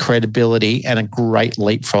early credibility and a great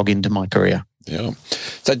leapfrog into my career. Yeah.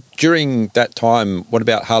 So during that time, what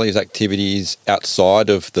about Harley's activities outside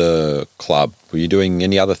of the club? Were you doing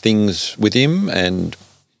any other things with him and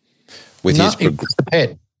with his? It was the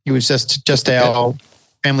pet. He was just our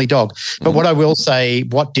family dog. But what I will say,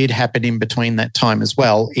 what did happen in between that time as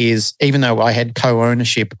well is, even though I had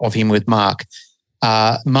co-ownership of him with Mark,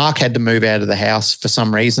 Mark had to move out of the house for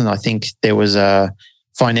some reason. I think there was a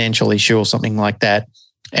financial issue or something like that.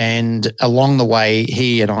 And along the way,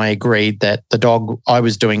 he and I agreed that I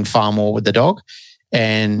was doing far more with the dog.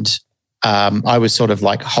 And I was sort of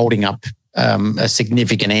like holding up a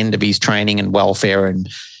significant end of his training and welfare and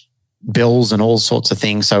bills and all sorts of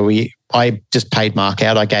things. So I just paid Mark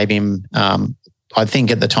out. I gave him, I think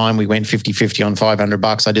at the time we went 50-50 on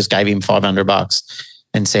 $500. I just gave him $500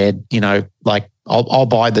 and said, I'll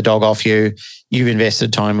buy the dog off you. You've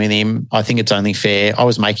invested time with him. I think it's only fair. I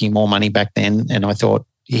was making more money back then, and I thought,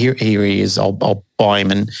 here he is. I'll buy him.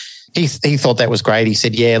 And he thought that was great. He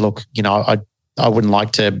said, yeah, look, I wouldn't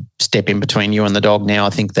like to step in between you and the dog now. I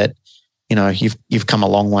think that, you've come a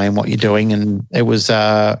long way in what you're doing. And it was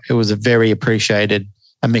a very appreciated,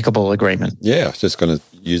 amicable agreement. Yeah, I was just going to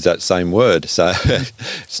use that same word. So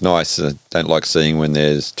it's nice. I don't like seeing when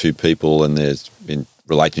there's two people and there's been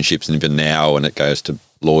relationships, and even now, and it goes to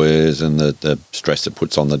lawyers and the stress it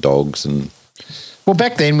puts on the dogs. And well,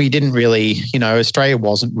 back then we didn't really, Australia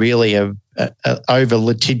wasn't really a over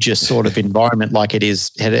litigious sort of environment like it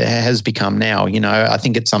has become now. I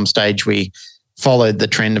think at some stage we followed the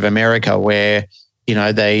trend of America where,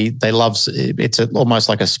 they love, it's almost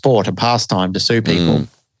like a sport, a pastime to sue people.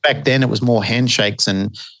 Back then it was more handshakes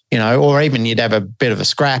and, or even you'd have a bit of a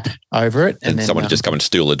scrap over it. And then someone would just come and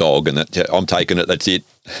steal a dog and I'm taking it, that's it.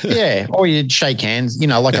 Yeah, or you'd shake hands.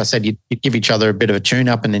 Like I said, you'd give each other a bit of a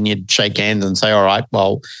tune-up and then you'd shake hands and say, all right,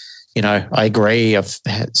 well, I agree. I've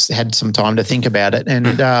had some time to think about it.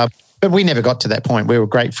 And but we never got to that point. We were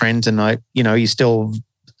great friends and you still,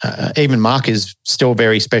 even Mark is still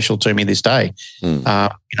very special to me this day.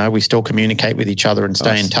 We still communicate with each other and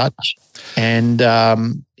stay in touch. And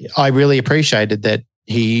I really appreciated that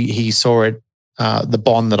he saw it, the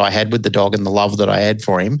bond that I had with the dog and the love that I had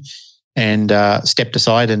for him, and stepped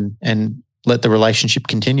aside and let the relationship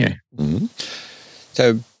continue. Mm-hmm.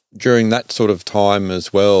 So during that sort of time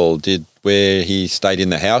as well, did where he stayed in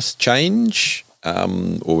the house change,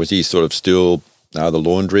 or was he sort of still the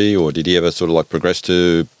laundry, or did he ever sort of like progress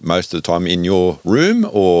to most of the time in your room,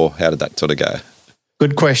 or how did that sort of go?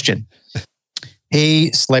 Good question.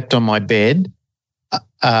 He slept on my bed,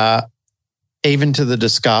 even to the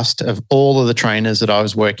disgust of all of the trainers that I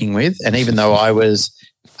was working with. And even though I was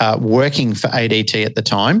working for ADT at the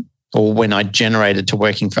time, or when I generated to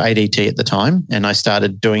working for ADT at the time, and I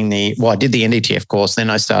started doing I did the NDTF course, then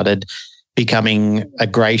I started becoming a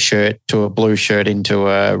grey shirt to a blue shirt into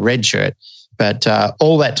a red shirt. But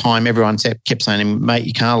all that time, everyone kept saying, mate,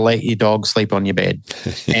 you can't let your dog sleep on your bed.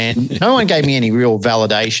 And no one gave me any real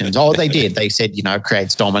validations. Oh, they did. They said, it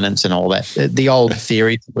creates dominance and all that. The old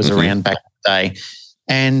theory that was around back in the day.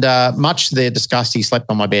 And much to their disgust, he slept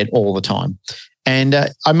on my bed all the time. And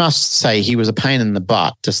I must say he was a pain in the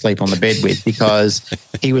butt to sleep on the bed with, because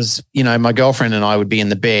he was, my girlfriend and I would be in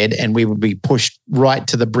the bed and we would be pushed right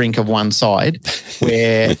to the brink of one side,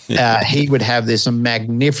 where he would have this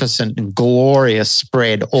magnificent and glorious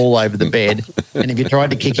spread all over the bed. And if you tried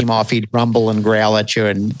to kick him off, he'd rumble and growl at you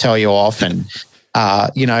and tell you off. And,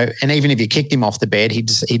 and even if you kicked him off the bed,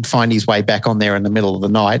 he'd find his way back on there in the middle of the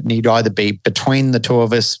night, and he'd either be between the two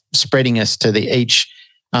of us, spreading us to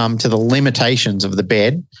the limitations of the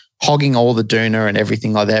bed, hogging all the doona and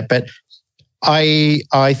everything like that. But I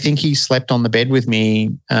think he slept on the bed with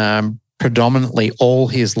me predominantly all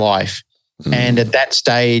his life. And at that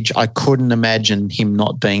stage, I couldn't imagine him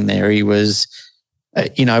not being there. He was,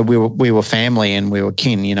 we were family and we were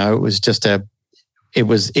kin. It was just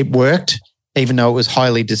it worked, even though it was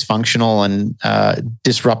highly dysfunctional and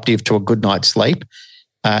disruptive to a good night's sleep.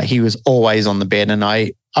 He was always on the bed, and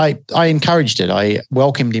I encouraged it. I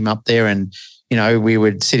welcomed him up there, and we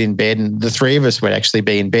would sit in bed, and the three of us would actually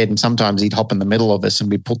be in bed, and sometimes he'd hop in the middle of us and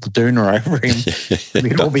we'd put the doona over him.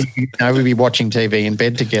 We'd all be, we'd be watching TV in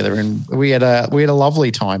bed together, and we had a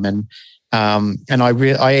lovely time. And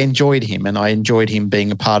I enjoyed him, and I enjoyed him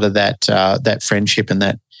being a part of that friendship and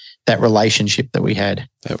that relationship that we had.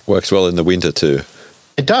 That works well in the winter too.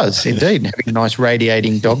 It does indeed. Having a nice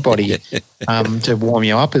radiating dog body to warm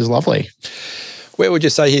you up is lovely. Where would you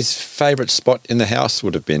say his favourite spot in the house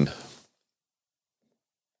would have been?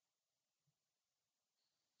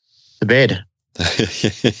 The bed.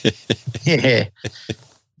 Yeah.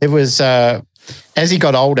 It was, as he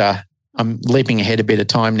got older, I'm leaping ahead a bit of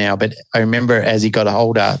time now, but I remember as he got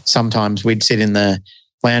older, sometimes we'd sit in the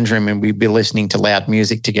lounge room and we'd be listening to loud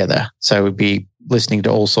music together. So we'd be listening to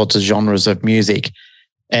all sorts of genres of music.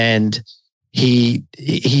 And he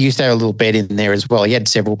used to have a little bed in there as well. He had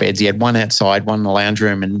several beds. He had one outside, one in the lounge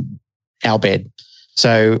room, and our bed.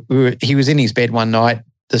 So he was in his bed one night.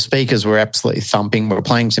 The speakers were absolutely thumping. We were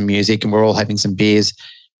playing some music and we were all having some beers.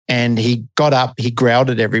 And he got up, he growled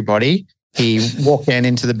at everybody. He walked down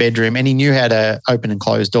into the bedroom, and he knew how to open and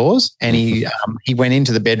close doors. And he went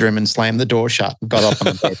into the bedroom and slammed the door shut and got up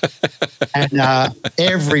on the bed. And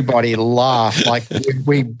everybody laughed. Like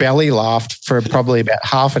we belly laughed for probably about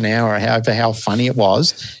half an hour over how funny it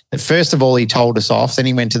was. But first of all, he told us off. Then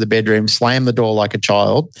he went to the bedroom, slammed the door like a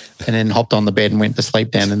child, and then hopped on the bed and went to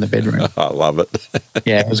sleep down in the bedroom. I love it.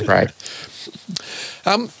 Yeah, it was great.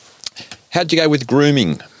 How'd you go with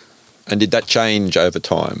grooming? And did that change over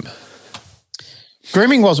time?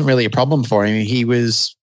 Grooming wasn't really a problem for him. He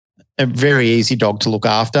was a very easy dog to look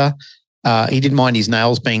after. He didn't mind his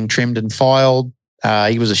nails being trimmed and filed.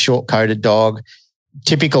 He was a short-coated dog,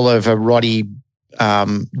 typical of a Roddy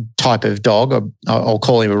type of dog. I'll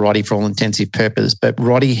call him a Roddy for all intensive purpose, but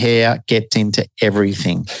Roddy hair gets into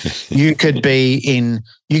everything. You could be,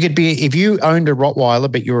 if you owned a Rottweiler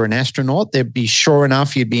but you were an astronaut, there'd be sure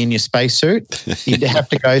enough you'd be in your spacesuit. You'd have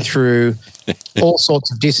to go through all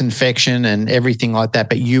sorts of disinfection and everything like that,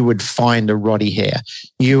 but you would find a Roddy hair.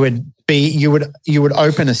 You would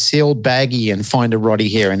open a sealed baggie and find a Roddy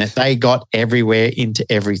hair in it. They got everywhere into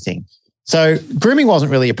everything. So grooming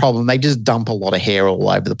wasn't really a problem. They just dump a lot of hair all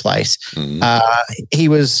over the place. He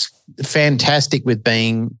was fantastic with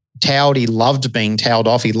being toweled. He loved being toweled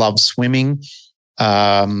off. He loved swimming.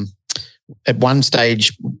 At one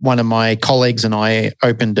stage, one of my colleagues and I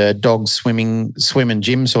opened a dog swim and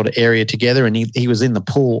gym sort of area together, and he was in the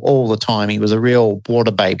pool all the time. He was a real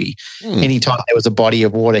water baby. Anytime there was a body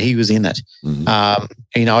of water, he was in it.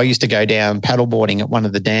 I used to go down paddleboarding at one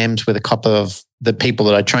of the dams with a couple of the people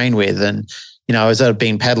that I trained with, and as I'd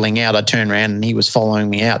been paddling out, I'd turn around and he was following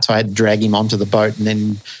me out, so I had to drag him onto the boat, and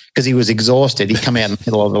then because he was exhausted, he'd come out in the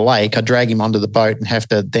middle of the lake. I'd drag him onto the boat and have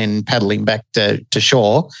to then paddle him back to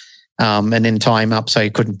shore. And then tie him up so he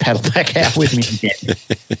couldn't paddle back out with me again.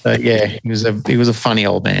 So yeah, he was a funny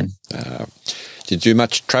old man. Did you do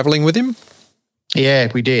much travelling with him?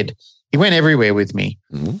 Yeah, we did. He went everywhere with me.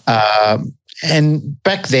 And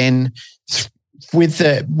back then, for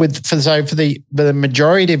the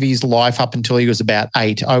majority of his life up until he was about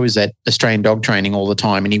 8, I was at Australian dog training all the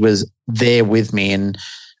time, and he was there with me, and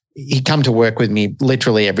he'd come to work with me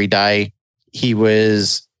literally every day. He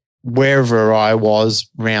was wherever I was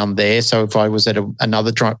around there. So if I was at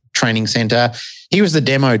another training centre, he was the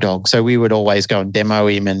demo dog. So we would always go and demo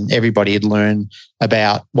him, and everybody had learned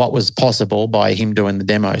about what was possible by him doing the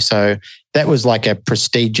demo. So that was like a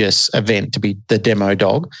prestigious event to be the demo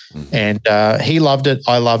dog. And he loved it.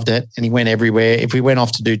 I loved it. And he went everywhere. If we went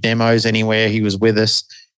off to do demos anywhere, he was with us.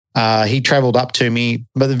 He travelled up to me.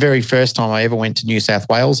 But the very first time I ever went to New South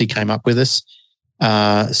Wales, he came up with us.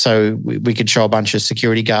 So we could show a bunch of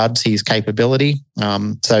security guards his capability.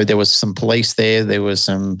 So there was some police there, there was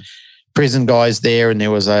some prison guys there, and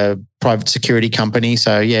there was a private security company.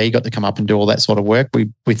 So yeah, he got to come up and do all that sort of work.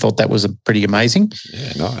 We thought that was pretty amazing.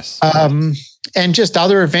 Yeah, nice. And just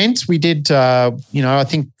other events we did. I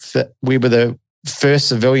think that we were the first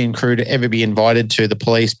civilian crew to ever be invited to the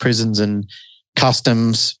police, prisons, and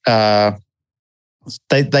customs. They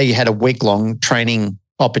had a week-long training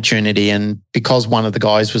opportunity, and because one of the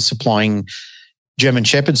guys was supplying German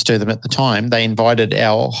Shepherds to them at the time, they invited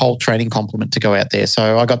our whole training complement to go out there.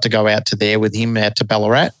 So I got to go out to there with him out to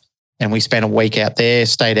Ballarat, And we spent a week out there,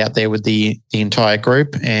 stayed out there with the entire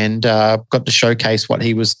group, and got to showcase what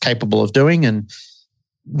he was capable of doing. And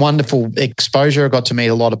wonderful exposure. I got to meet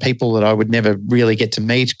a lot of people that I would never really get to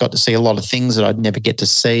meet, got to see a lot of things that I'd never get to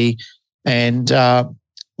see. And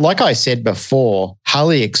like I said before,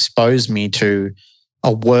 Harley exposed me to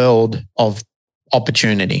a world of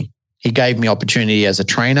opportunity. He gave me opportunity as a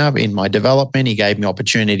trainer in my development. He gave me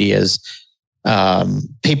opportunity as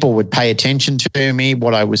people would pay attention to me.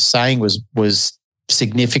 What I was saying was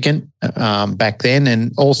significant back then.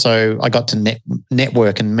 And also I got to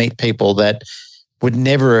network and meet people that would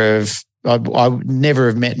I would never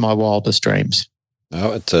have met in my wildest dreams.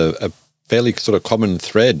 No, it's a fairly sort of common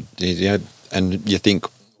thread, and you think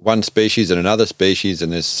one species and another species,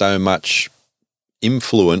 and there's so much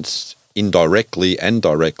influence indirectly and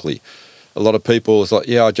directly. A lot of people, it's like,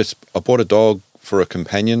 I bought a dog for a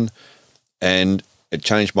companion and it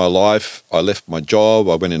changed my life. I left my job,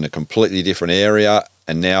 I went in a completely different area,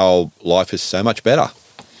 and now life is so much better.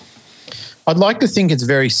 I'd like to think it's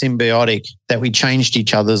very symbiotic, that we changed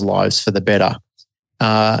each other's lives for the better.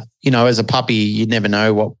 As a puppy, you never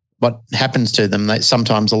know what happens to them.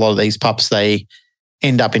 Sometimes a lot of these pups, they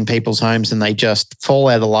end up in people's homes and they just fall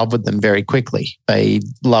out of love with them very quickly. They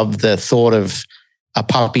love the thought of a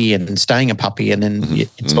puppy and staying a puppy, and then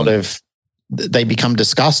it's sort of, they become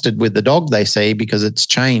disgusted with the dog they see because it's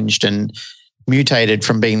changed and mutated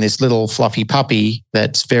from being this little fluffy puppy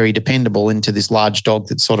that's very dependable into this large dog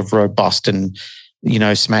that's sort of robust and,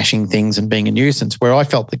 smashing things and being a nuisance, where I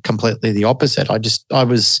felt completely the opposite. I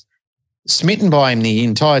was smitten by him the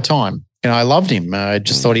entire time. I loved him. I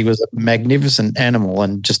just thought he was a magnificent animal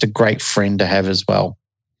and just a great friend to have as well.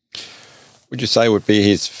 Would you say would be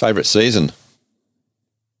his favourite season?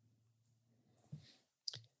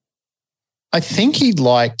 I think he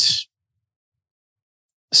liked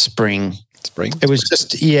spring. It was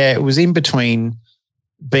just, it was in between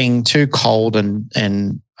being too cold and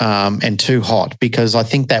too hot, because I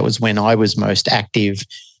think that was when I was most active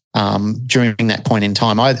during that point in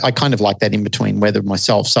time. I kind of like that in between weather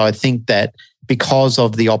myself. So I think that because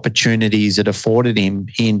of the opportunities it afforded him,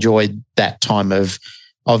 he enjoyed that time of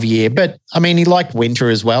year. But I mean, he liked winter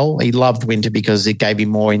as well. He loved winter because it gave him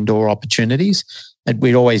more indoor opportunities. And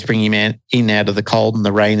we'd always bring him in out of the cold and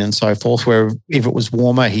the rain and so forth, where if it was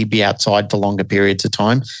warmer, he'd be outside for longer periods of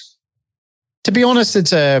time. To be honest,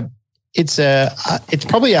 it's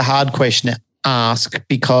probably a hard question to ask,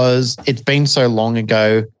 because it's been so long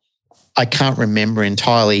ago. I can't remember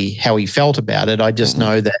entirely how he felt about it. I just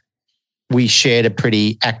know that we shared a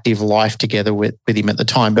pretty active life together with him at the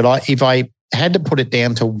time. But if I had to put it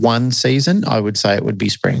down to one season, I would say it would be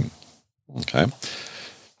spring. Okay.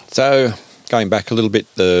 So going back a little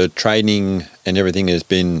bit, the training and everything has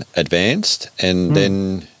been advanced, and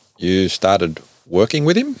then you started working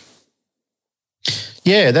with him?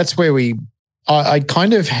 Yeah, that's where I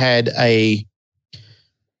kind of had an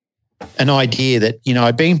idea that,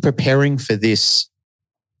 I'd been preparing for this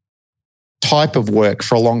type of work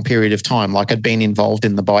for a long period of time. Like, I'd been involved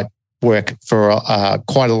in the bite work for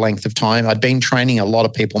quite a length of time. I'd been training a lot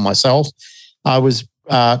of people myself. I was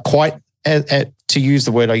quite, to use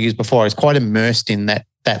the word I used before, I was quite immersed in that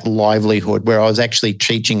livelihood, where I was actually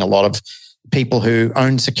teaching a lot of people who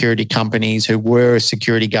owned security companies, who were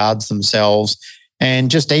security guards themselves,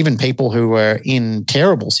 and just even people who were in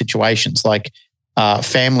terrible situations, like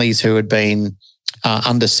families who had been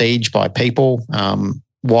under siege by people,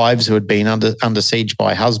 wives who had been under siege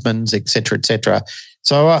by husbands, et cetera, et cetera.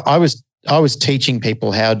 So I was teaching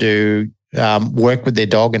people how to work with their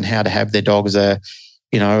dog and how to have their dog as a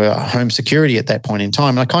home security at that point in time.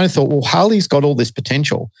 And I kind of thought, well, Harley's got all this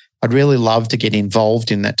potential. I'd really love to get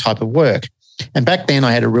involved in that type of work. And back then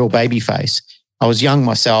I had a real baby face. I was young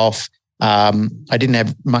myself. I didn't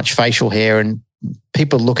have much facial hair, and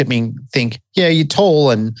people look at me and think, yeah, you're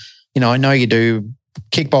tall, and, I know you do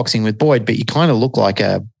kickboxing with Boyd, but you kind of look like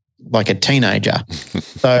a teenager.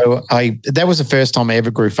 So that was the first time I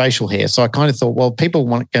ever grew facial hair. So I kind of thought, well, people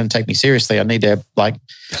weren't going to take me seriously. I need to,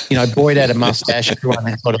 Boyd had a mustache.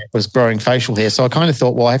 Everyone thought it was growing facial hair. So I kind of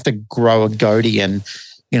thought, well, I have to grow a goatee and,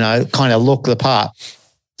 kind of look the part.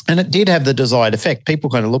 And it did have the desired effect.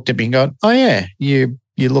 People kind of looked at me and go, oh yeah, you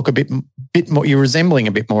look a bit more, you're resembling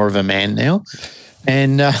a bit more of a man now.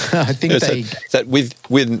 And I think is that with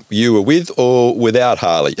you were with or without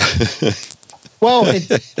Harley? Well,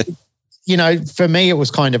 for me, it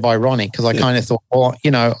was kind of ironic, because I kind of thought, well,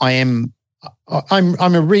 I'm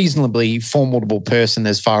a reasonably formidable person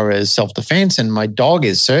as far as self-defense, and my dog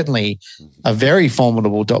is certainly a very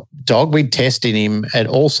formidable dog. We tested him at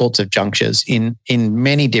all sorts of junctures in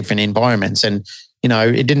many different environments, and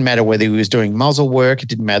it didn't matter whether he was doing muzzle work. It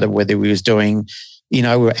didn't matter whether he was doing, we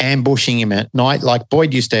were ambushing him at night. Like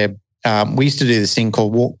Boyd used to, we used to do this thing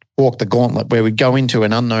called walk the gauntlet, where we'd go into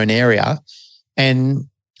an unknown area and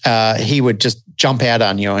he would just jump out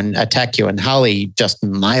on you and attack you. And Harley just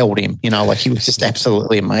nailed him, like he was just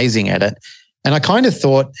absolutely amazing at it. And I kind of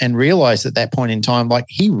thought and realized at that point in time, like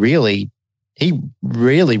he really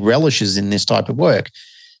relishes in this type of work.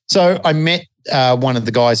 So I met one of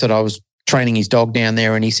the guys that I was training his dog down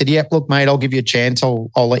there, and he said, "Yep, look, mate, I'll give you a chance.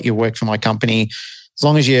 I'll let you work for my company as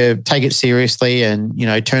long as you take it seriously and,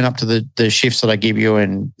 turn up to the shifts that I give you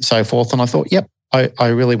and so forth." And I thought, yep, I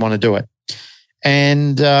really want to do it.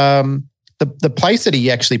 And the place that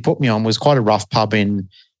he actually put me on was quite a rough pub in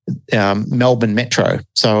Melbourne Metro.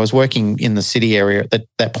 So I was working in the city area at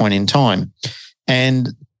that point in time. And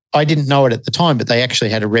I didn't know it at the time, but they actually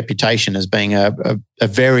had a reputation as being a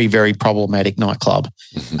very, very problematic nightclub.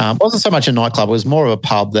 It wasn't so much a nightclub. It was more of a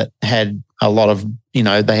pub that had a lot of,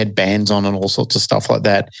 they had bands on and all sorts of stuff like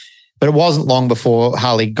that. But it wasn't long before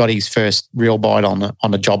Harley got his first real bite on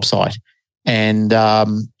a job site. And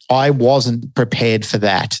I wasn't prepared for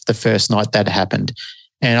that the first night that happened.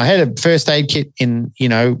 And I had a first aid kit in,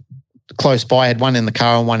 close by. I had one in the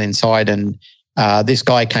car and one inside. And this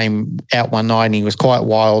guy came out one night and he was quite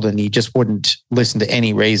wild and he just wouldn't listen to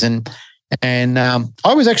any reason. And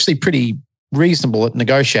I was actually pretty reasonable at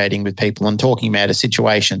negotiating with people and talking about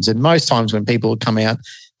situations. And most times when people would come out,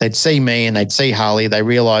 they'd see me and they'd see Harley. They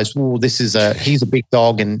realised, well, he's a big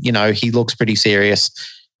dog and, he looks pretty serious.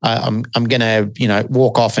 I'm going to,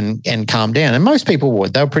 walk off and calm down. And most people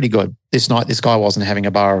would. They were pretty good. This night, this guy wasn't having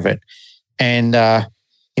a bar of it. And,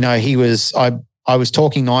 I was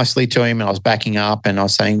talking nicely to him and I was backing up and I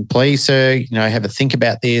was saying, "Please, sir, have a think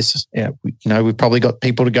about this. We've probably got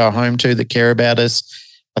people to go home to that care about us.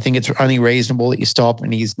 I think it's only reasonable that you stop."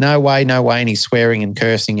 And he's, no way. And he's swearing and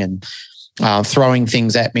cursing and throwing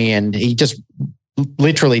things at me. And he just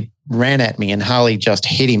literally ran at me and Harley just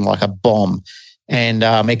hit him like a bomb and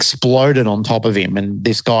exploded on top of him. And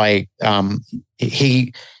this guy,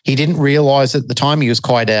 he didn't realize at the time he was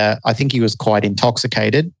I think he was quite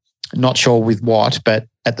intoxicated. Not sure with what, but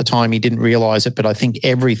at the time he didn't realize it. But I think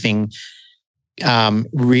everything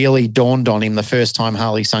really dawned on him the first time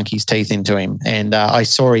Harley sunk his teeth into him. And I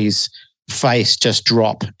saw his face just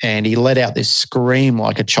drop and he let out this scream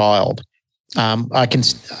like a child.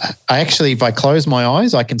 If I close my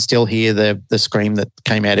eyes, I can still hear the scream that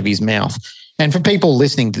came out of his mouth. And for people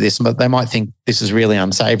listening to this, they might think this is really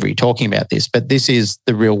unsavory talking about this, but this is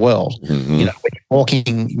the real world. Mm-hmm.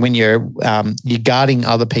 When you're guarding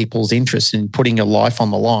other people's interests and putting your life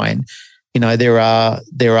on the line, there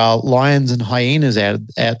are lions and hyenas out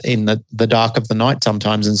in the dark of the night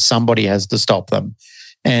sometimes, and somebody has to stop them.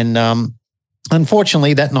 And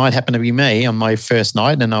unfortunately, that night happened to be me on my first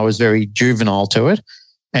night, and I was very juvenile to it.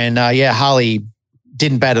 And Harley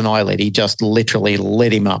didn't bat an eyelid. He just literally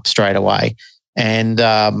lit him up straight away. And,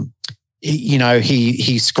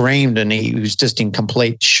 he screamed and he was just in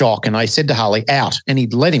complete shock. And I said to Harley, "Out." And he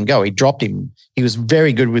let him go. He dropped him. He was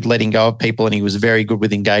very good with letting go of people and he was very good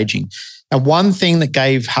with engaging. And one thing that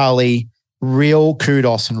gave Harley real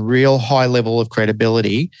kudos and real high level of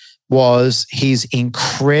credibility was his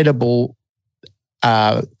incredible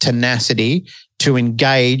tenacity to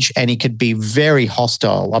engage, and he could be very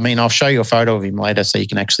hostile. I mean, I'll show you a photo of him later so you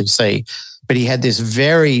can actually see. But he had this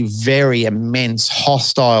very, very immense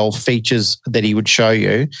hostile features that he would show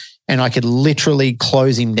you, and I could literally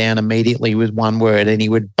close him down immediately with one word, and he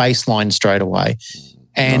would baseline straight away.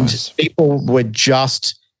 And nice. People would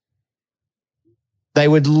they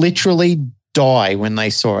would literally die when they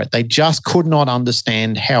saw it. They just could not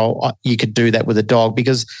understand how you could do that with a dog,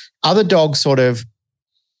 because other dogs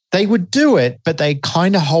they would do it, but they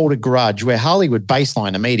kind of hold a grudge, where Harley would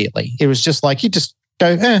baseline immediately. It was just like, you just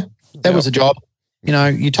go, that was a job.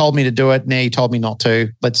 You told me to do it. Now you told me not to.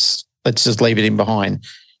 Let's just leave it in behind.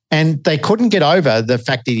 And they couldn't get over the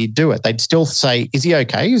fact that he'd do it. They'd still say, "Is he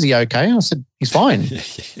okay? Is he okay?" And I said, "He's fine."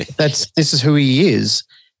 This is who he is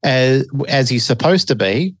as he's supposed to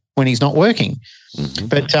be when he's not working. Mm-hmm.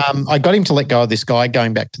 But I got him to let go of this guy,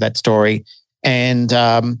 going back to that story. And,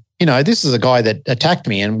 this is a guy that attacked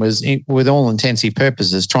me and was, with all intensive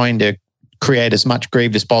purposes, trying to create as much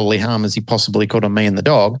grievous bodily harm as he possibly could on me and the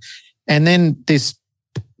dog. And then this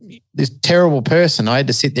terrible person, I had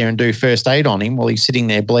to sit there and do first aid on him while he's sitting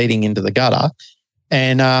there bleeding into the gutter.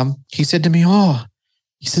 And he said to me,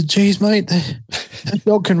 he said, "Geez, mate, that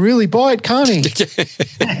dog can really bite, can't he?"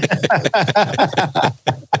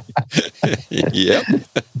 Yep.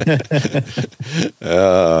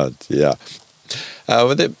 Yeah.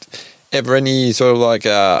 Were there ever any sort of like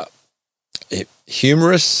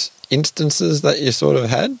humorous instances that you sort of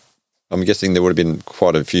had? I'm guessing there would have been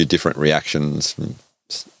quite a few different reactions from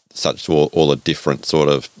such all the different sort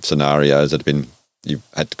of scenarios that have been you've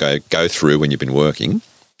had to go through when you've been working.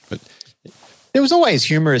 But there was always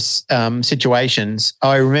humorous situations.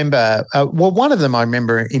 I remember, one of them I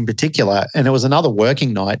remember in particular, and it was another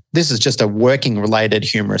working night. This is just a working-related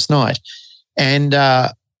humorous night. And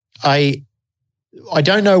I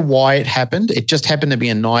don't know why it happened. It just happened to be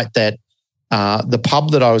a night that the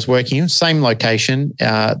pub that I was working in, same location,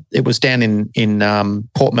 it was down in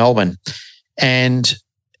Port Melbourne. And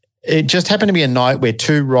it just happened to be a night where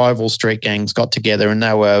two rival street gangs got together and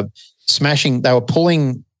they were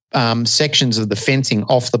pulling sections of the fencing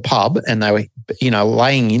off the pub, and they were,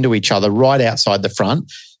 laying into each other right outside the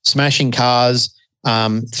front, smashing cars,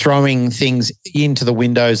 throwing things into the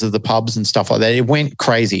windows of the pubs and stuff like that. It went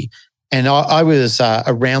crazy. And I was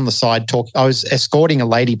around the side talking. I was escorting a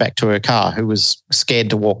lady back to her car who was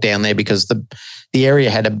scared to walk down there because the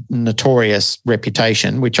area had a notorious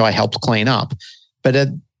reputation, which I helped clean up. But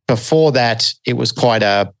before that, it was quite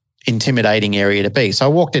a intimidating area to be. So I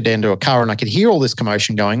walked her down to a car and I could hear all this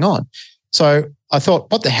commotion going on. So I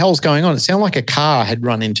thought, what the hell's going on? It sounded like a car had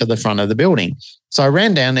run into the front of the building. So I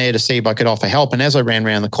ran down there to see if I could offer help. And as I ran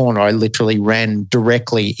around the corner, I literally ran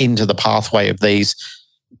directly into the pathway of these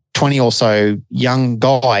 20 or so young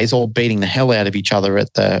guys all beating the hell out of each other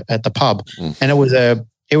at the pub. And it was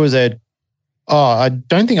I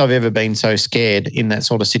don't think I've ever been so scared in that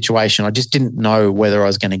sort of situation. I just didn't know whether I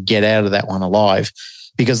was going to get out of that one alive,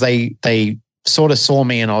 because they sort of saw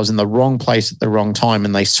me and I was in the wrong place at the wrong time,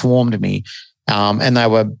 and they swarmed me. And they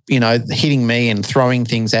were, hitting me and throwing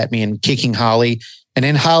things at me and kicking Harley. And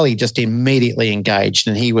then Harley just immediately engaged,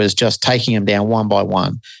 and he was just taking them down one by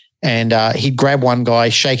one. And he'd grab one guy,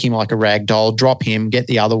 shake him like a rag doll, drop him, get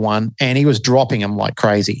the other one, and he was dropping them like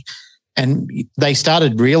crazy. And they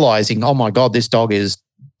started realizing, oh my God, this dog is,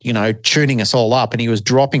 tuning us all up. And he was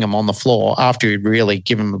dropping them on the floor after he'd really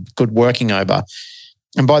given them a good working over.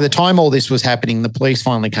 And by the time all this was happening, the police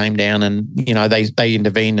finally came down and, they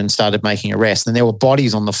intervened and started making arrests. And there were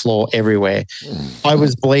bodies on the floor everywhere. I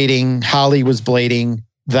was bleeding. Harley was bleeding.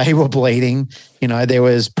 They were bleeding. There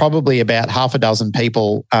was probably about half a dozen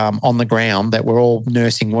people on the ground that were all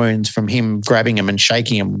nursing wounds from him grabbing them and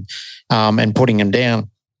shaking them and putting them down.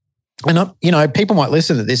 And, people might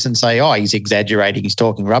listen to this and say, oh, he's exaggerating. He's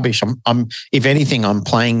talking rubbish. If anything, I'm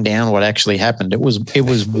playing down what actually happened. It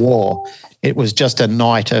was war. It was just a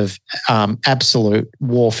night of absolute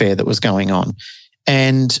warfare that was going on.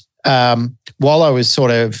 And while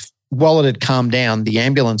it had calmed down, the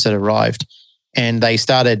ambulance had arrived and they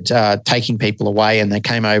started taking people away, and they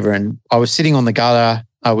came over and I was sitting on the gutter.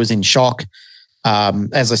 I was in shock.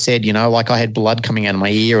 As I said, I had blood coming out of my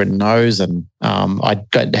ear and nose, and I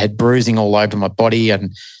had bruising all over my body,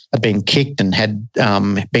 and I'd been kicked and had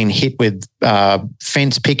been hit with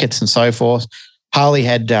fence pickets and so forth. Harley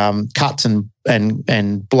had cuts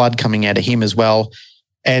and blood coming out of him as well.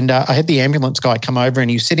 And I had the ambulance guy come over, and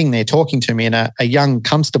he was sitting there talking to me, and a young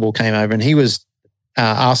constable came over, and he was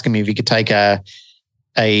asking me if he could take a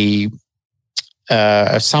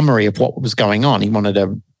summary of what was going on. He wanted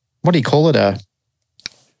what do you call it? A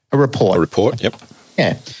report. A report, yep.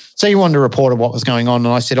 Yeah. So he wanted a report of what was going on.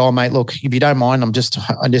 And I said, oh, mate, look, if you don't mind,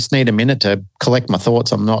 I just need a minute to collect my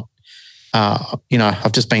thoughts. I'm not,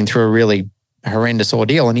 I've just been through a really horrendous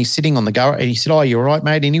ordeal. And he's sitting on the go, and he said, oh, you all right,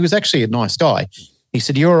 mate? And he was actually a nice guy. He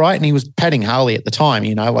said, you all right? And he was patting Harley at the time,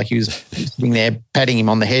 like he was sitting there patting him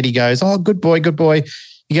on the head. He goes, oh, good boy, good boy.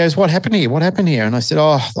 He goes, what happened here? What happened here? And I said,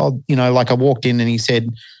 I walked in and he said,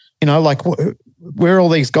 where all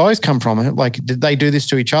these guys come from? Like, did they do this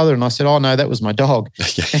to each other? And I said, oh, no, that was my dog.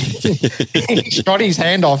 He shot his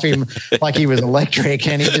hand off him like he was electric,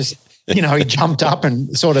 and he just, he jumped up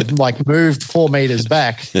and sort of like moved 4 meters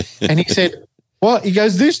back. And he said, what? He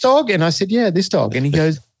goes, this dog? And I said, yeah, this dog. And he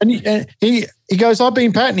goes, he goes, I've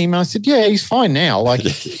been patting him. And I said, yeah, he's fine now. Like,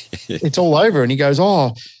 it's all over. And he goes,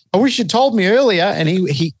 oh, I wish you'd told me earlier. And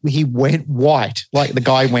he went white, like the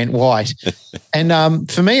guy went white.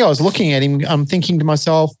 And for me, I was looking at him, I'm thinking to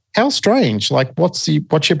myself, how strange, like what's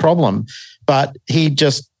your problem? But he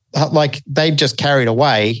just, like they just carried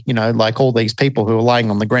away, like all these people who were laying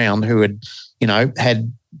on the ground who had,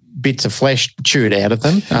 had bits of flesh chewed out of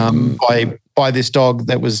them by this dog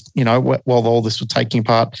that was, while all this was taking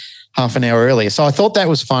part half an hour earlier. So I thought that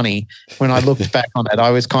was funny when I looked back on it. I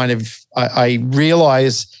was I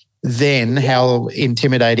realized then how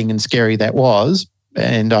intimidating and scary that was.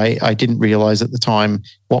 And I didn't realize at the time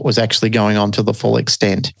what was actually going on to the full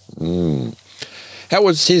extent. How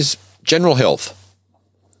was his general health?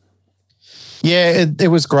 Yeah, it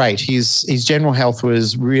was great. His general health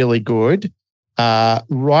was really good,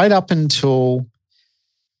 right up until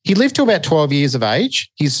he lived to about 12 years of age.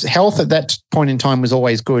 His health at that point in time was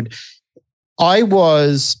always good.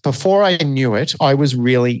 Before I knew it, I was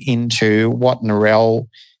really into what Narelle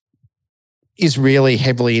is really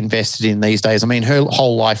heavily invested in these days. I mean, her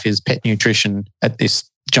whole life is pet nutrition at this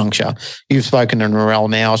juncture. You've spoken to Narelle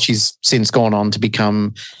now. She's since gone on to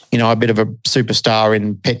become, a bit of a superstar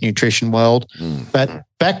in pet nutrition world. But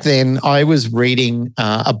back then I was reading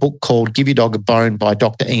a book called Give Your Dog a Bone by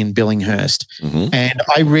Dr. Ian Billinghurst. And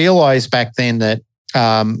I realized back then that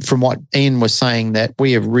from what Ian was saying, that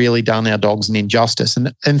we have really done our dogs an injustice.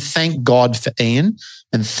 And thank God for Ian,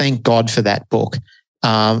 and thank God for that book.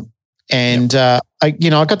 I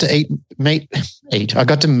got to meet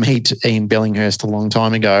Ian Billinghurst a long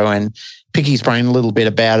time ago and pick his brain a little bit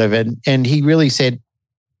about it. And he really said,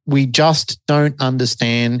 we just don't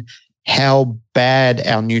understand how bad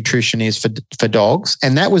our nutrition is for dogs.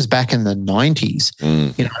 And that was back in the 90s,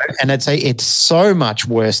 and I'd say it's so much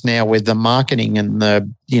worse now with the marketing and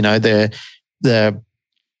the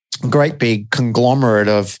great big conglomerate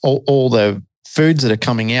of all the foods that are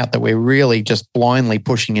coming out that we're really just blindly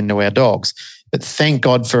pushing into our dogs. But thank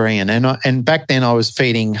God for Ian. And back then I was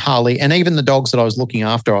feeding Harley, and even the dogs that I was looking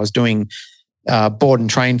after, I was doing board and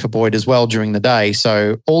train for Boyd as well during the day.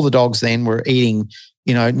 So all the dogs then were eating,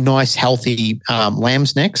 nice, healthy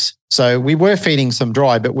lamb's necks. So we were feeding some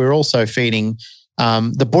dry, but we were also feeding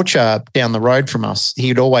the butcher down the road from us.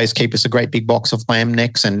 He'd always keep us a great big box of lamb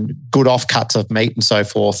necks and good offcuts of meat and so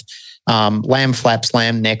forth. Lamb flaps,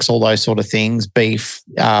 lamb necks, all those sort of things, beef,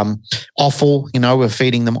 offal, we're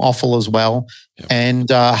feeding them offal as well. Yep. And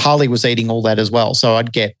Harley was eating all that as well. So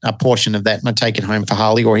I'd get a portion of that and I'd take it home for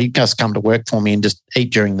Harley, or he'd just come to work for me and just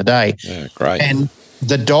eat during the day. Yeah, great. And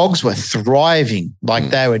the dogs were thriving.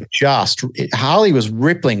 They were Harley was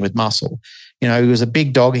rippling with muscle. He was a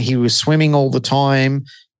big dog. He was swimming all the time.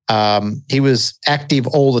 He was active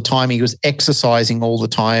all the time. He was exercising all the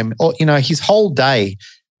time. His whole day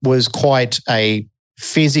was quite a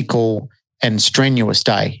physical and strenuous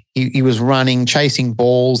day. He was running, chasing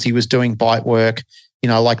balls. He was doing bite work,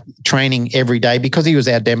 like training every day because he was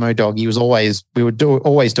our demo dog. We were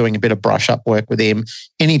always doing a bit of brush up work with him.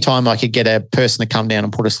 Anytime I could get a person to come down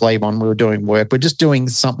and put a sleeve on, we were doing work. We're just doing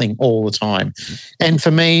something all the time. And for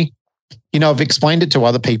me, I've explained it to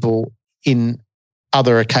other people in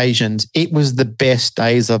other occasions. It was the best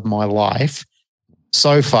days of my life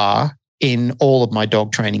so far in all of my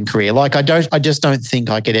dog training career. I just don't think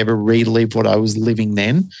I could ever relive what I was living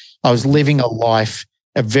then. I was living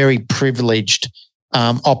a very privileged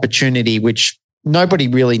opportunity, which nobody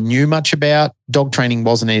really knew much about. Dog training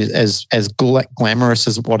wasn't as glamorous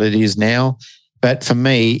as what it is now. But for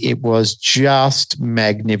me, it was just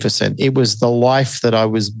magnificent. It was the life that I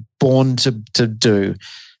was born to do.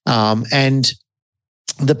 And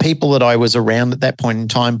the people that I was around at that point in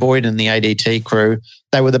time, Boyd and the ADT crew,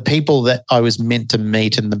 they were the people that I was meant to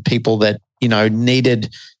meet, and the people that,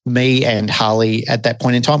 needed me and Harley at that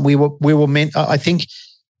point in time. We were meant, I think,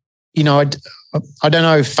 I don't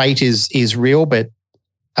know if fate is real, but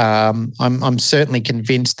I'm certainly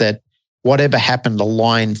convinced that whatever happened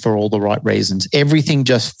aligned for all the right reasons. Everything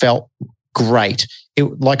just felt great.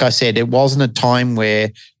 Like I said, it wasn't a time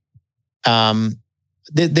where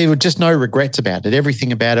there were just no regrets about it.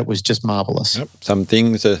 Everything about it was just marvelous. Yep. Some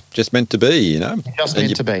things are just meant to be, Just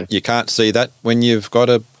meant to be. You can't see that when you've got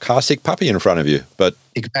a car sick puppy in front of you, but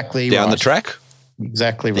exactly down right. the track,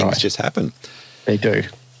 exactly things right. just happen. They do.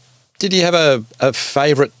 Did you have a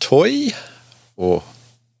favourite toy? Or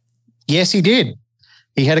Yes, he did.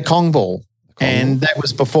 He had a Kong ball, and that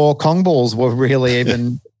was before Kong balls were really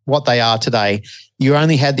even what they are today. You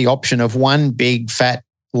only had the option of one big, fat,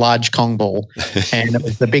 large Kong ball, and it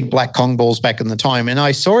was the big black Kong balls back in the time. And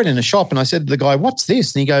I saw it in a shop, and I said to the guy, "What's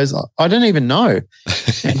this?" And he goes, "I don't even know."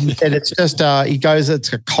 And he said, "It's just," he goes,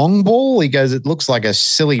 "It's a Kong ball." He goes, "It looks like a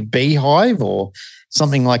silly beehive or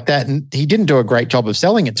something like that." And he didn't do a great job of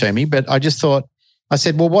selling it to me, but I just thought, I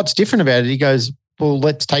said, "Well, what's different about it?" He goes, "Well,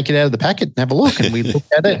 let's take it out of the packet and have a look." And we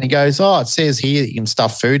looked at it, and he goes, "Oh, it says here you can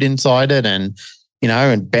stuff food inside it, and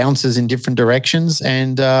and bounces in different directions."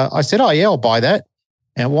 And I said, "Oh yeah, I'll buy that.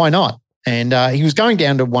 And why not?" And he was going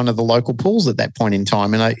down to one of the local pools at that point in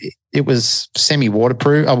time, and it was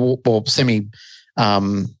semi-waterproof or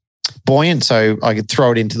semi-buoyant, so I could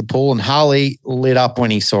throw it into the pool. And Harley lit up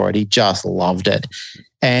when he saw it. He just loved it.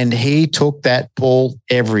 And he took that ball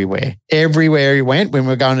everywhere. Everywhere he went, when we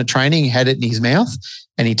were going to training, he had it in his mouth,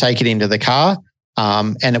 and he'd take it into the car.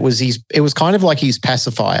 And it was kind of like his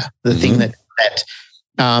pacifier, the thing that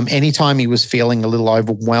anytime he was feeling a little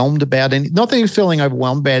overwhelmed about anything, not that he was feeling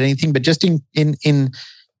overwhelmed about anything, but just in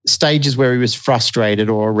stages where he was frustrated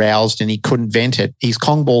or aroused and he couldn't vent it, his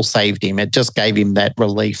Kong ball saved him. It just gave him that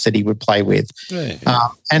relief that he would play with. Yeah.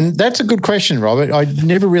 And that's a good question, Robert. I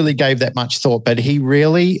never really gave that much thought, but he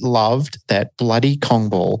really loved that bloody Kong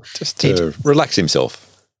ball. Just to relax himself.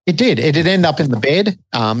 It did. It'd end up in the bed.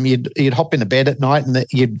 You'd hop in the bed at night, and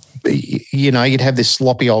you'd have this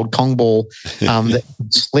sloppy old Kong ball that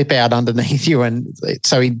would slip out underneath you, and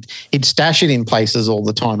so he'd stash it in places all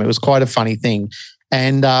the time. It was quite a funny thing.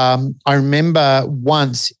 And I remember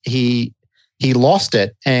once he lost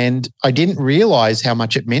it, and I didn't realize how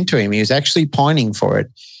much it meant to him. He was actually pining for it.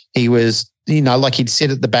 He was, like he'd sit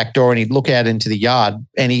at the back door and he'd look out into the yard,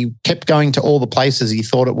 and he kept going to all the places he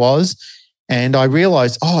thought it was. And I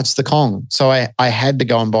realized, it's the Kong. So I had to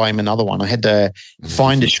go and buy him another one. I had to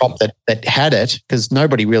find a shop that had it, because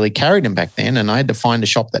nobody really carried them back then. And I had to find a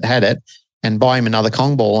shop that had it and buy him another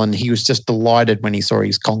Kong ball. And he was just delighted when he saw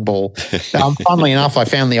his Kong ball. Funnily enough, I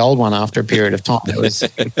found the old one after a period of time. It was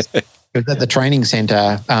at the training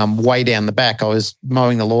centre way down the back. I was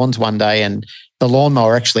mowing the lawns one day, and the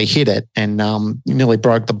lawnmower actually hit it and nearly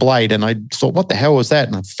broke the blade. And I thought, what the hell was that?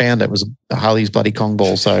 And I found it was Harley's bloody Kong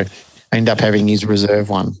ball. So I ended up having his reserve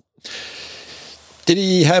one. Did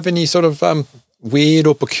he have any sort of weird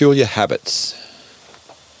or peculiar habits?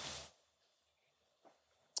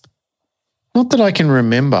 Not that I can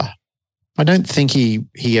remember. I don't think he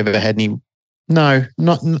ever had any. No,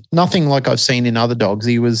 nothing like I've seen in other dogs.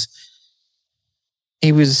 He was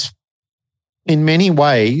in many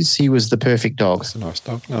ways, he was the perfect dog. That's a nice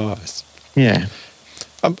dog. Nice. Yeah.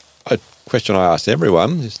 A question I ask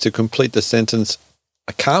everyone is to complete the sentence,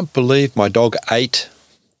 I can't believe my dog ate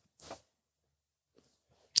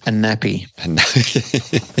a nappy.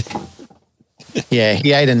 Yeah,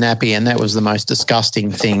 he ate a nappy, and that was the most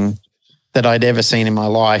disgusting thing that I'd ever seen in my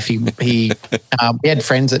life. We had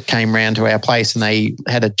friends that came round to our place, and they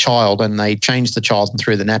had a child, and they changed the child and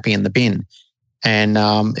threw the nappy in the bin. And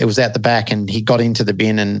it was at the back, and he got into the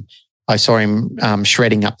bin, and I saw him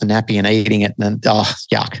shredding up the nappy and eating it. And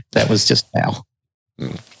yuck! That was just foul.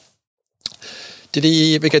 Mm. Did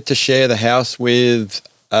he ever get to share the house with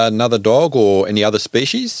another dog or any other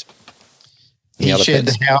species? He shared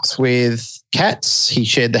the house with cats. He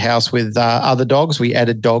shared the house with other dogs. We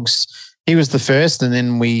added dogs. He was the first, and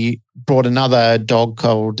then we brought another dog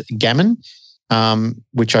called Gammon,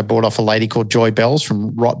 which I bought off a lady called Joy Bells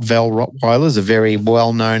from Rottwell Rottweilers, a very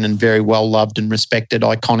well-known and very well-loved and respected,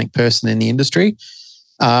 iconic person in the industry.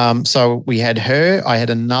 So we had her. I had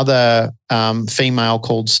another female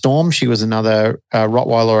called Storm. She was another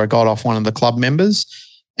Rottweiler I got off one of the club members.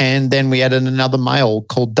 And then we added another male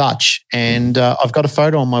called Dutch. And I've got a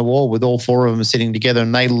photo on my wall with all four of them sitting together,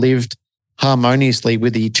 and they lived harmoniously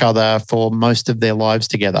with each other for most of their lives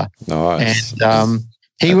together. Nice.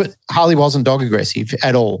 And Harley wasn't dog aggressive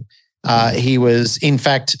at all. He was, in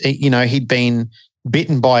fact, he'd been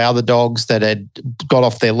bitten by other dogs that had got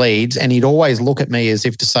off their leads, and he'd always look at me as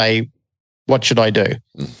if to say, what should I do?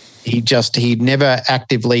 He'd never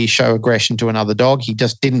actively show aggression to another dog. He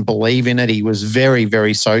just didn't believe in it. He was very,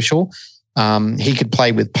 very social. He could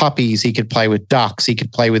play with puppies. He could play with ducks. He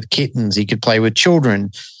could play with kittens. He could play with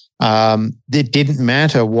children. It didn't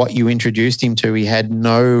matter what you introduced him to. He had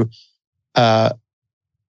no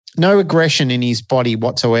aggression in his body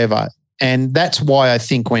whatsoever. And that's why I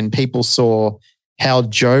think when people saw how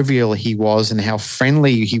jovial he was and how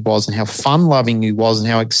friendly he was and how fun-loving he was and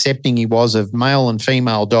how accepting he was of male and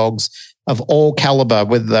female dogs of all caliber,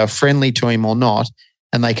 whether they're friendly to him or not,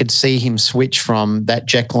 and they could see him switch from that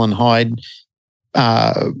Jekyll and Hyde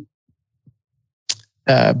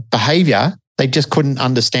behaviour, they just couldn't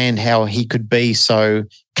understand how he could be so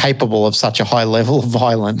capable of such a high level of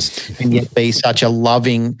violence and yet be such a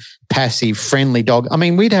loving, passive, friendly dog. I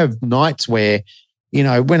mean, we'd have nights where,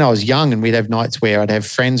 when I was young, and we'd have nights where I'd have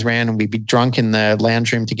friends around and we'd be drunk in the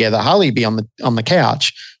lounge room together. Harley'd be on the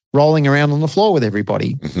couch rolling around on the floor with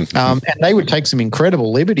everybody. And they would take some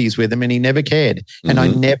incredible liberties with him, and he never cared. And I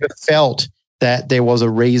never felt that there was a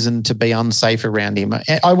reason to be unsafe around him.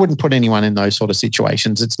 I wouldn't put anyone in those sort of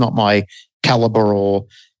situations. It's not my caliber or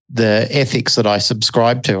the ethics that I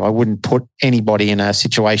subscribe to. I wouldn't put anybody in a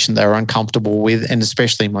situation they were uncomfortable with, and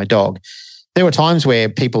especially my dog. There were times where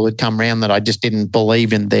people would come around that I just didn't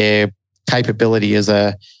believe in their capability as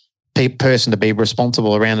a person to be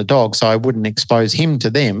responsible around a dog, so I wouldn't expose him to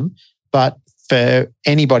them. But for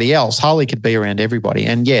anybody else, Harley could be around everybody.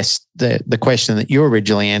 And yes, the question that you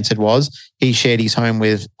originally answered was he shared his home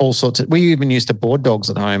with all sorts of, we even used to board dogs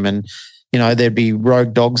at home, and there'd be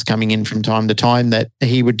rogue dogs coming in from time to time that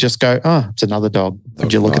he would just go, oh, it's another dog.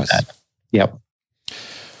 Would you look at that? Yep.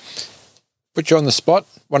 Put you on the spot.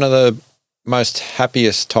 One of the most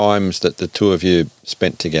happiest times that the two of you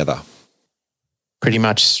spent together? Pretty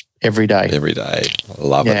much every day. Every day.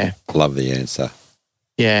 Love it. Love the answer.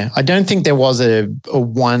 Yeah. I don't think there was a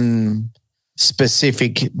one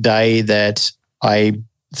specific day that I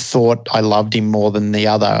thought I loved him more than the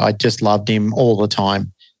other. I just loved him all the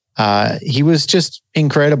time. He was just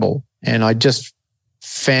incredible. And I just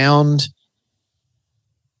found,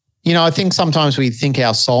 I think sometimes we think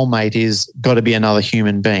our soulmate is got to be another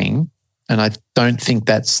human being. And I don't think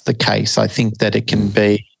that's the case. I think that it can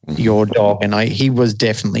be your dog. And he was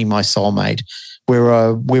definitely my soulmate. We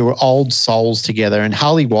were old souls together, and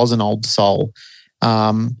Harley was an old soul.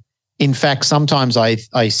 In fact, sometimes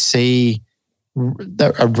I see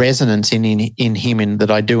a resonance in him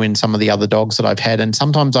that I do in some of the other dogs that I've had, and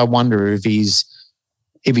sometimes I wonder if he's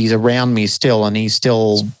around me still and he's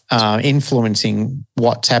still influencing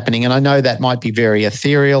what's happening. And I know that might be very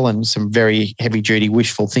ethereal and some very heavy-duty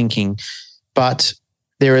wishful thinking, but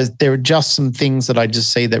there are just some things that I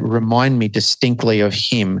just see that remind me distinctly of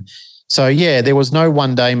him. So, yeah, there was no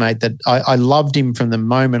one day, mate, that I loved him from the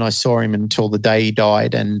moment I saw him until the day he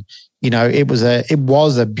died. And, it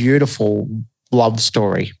was a beautiful love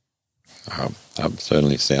story. That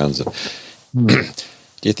certainly sounds it.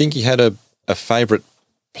 Do you think he had a favourite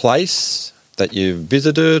place that you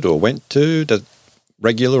visited or went to, that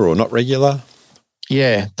regular or not regular?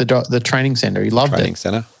 Yeah, the training centre. He loved it. Training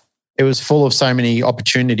centre. It was full of so many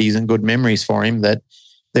opportunities and good memories for him that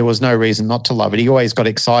there was no reason not to love it. He always got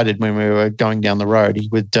excited when we were going down the road. He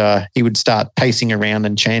would start pacing around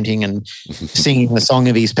and chanting and singing the song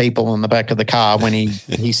of his people in the back of the car when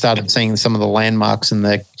he started seeing some of the landmarks and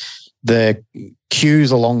the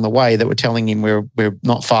cues along the way that were telling him we're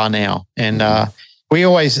not far now. And I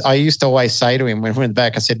used to always say to him when we went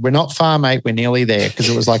back, I said, "We're not far, mate. We're nearly there," because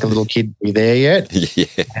it was like a little kid. "Are you there yet?" Yeah.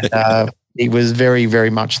 And, he was very, very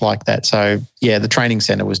much like that. So, yeah, the training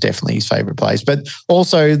centre was definitely his favourite place. But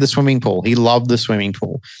also the swimming pool. He loved the swimming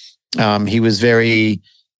pool. He was very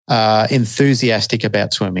enthusiastic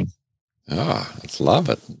about swimming. Oh, I love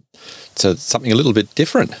it. So it's something a little bit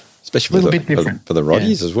different, especially for the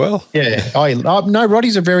Roddies as well. Yeah. No,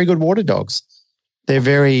 Roddies are very good water dogs. They're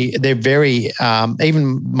very,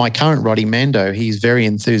 even my current Roddy, Mando, he's very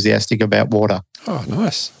enthusiastic about water. Oh,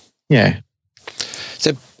 nice. Yeah.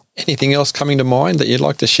 So anything else coming to mind that you'd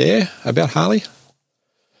like to share about Harley?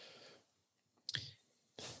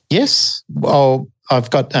 Yes. Well, I've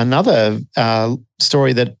got another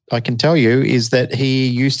story that I can tell you is that he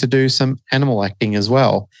used to do some animal acting as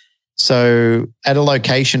well. So at a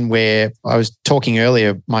location where I was talking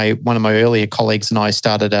earlier, one of my earlier colleagues and I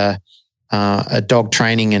started a dog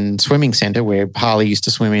training and swimming centre where Harley used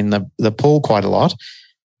to swim in the pool quite a lot.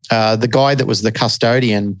 The guy that was the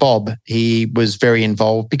custodian, Bob, he was very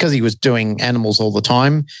involved because he was doing animals all the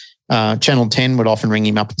time. Channel 10 would often ring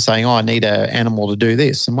him up and saying, "Oh, I need an animal to do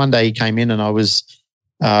this." And one day he came in and I was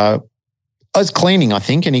cleaning, I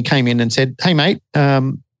think, and he came in and said, "Hey, mate,"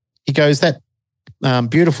 he goes, "that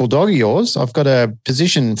beautiful dog of yours, I've got a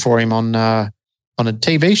position for him on a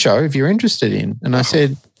TV show if you're interested in." And I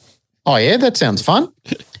said, "Oh, yeah, that sounds fun."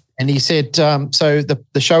 And he said, so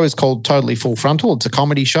the show is called Totally Full Frontal. It's a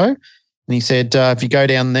comedy show. And he said, if you go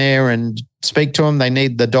down there and speak to him, they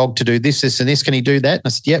need the dog to do this, this, and this. Can he do that? And I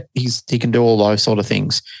said, yep, he can do all those sort of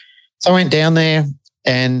things. So I went down there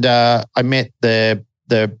and I met the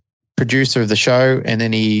producer of the show, and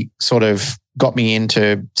then he sort of got me in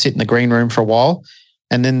to sit in the green room for a while.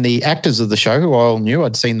 And then the actors of the show, who I all knew,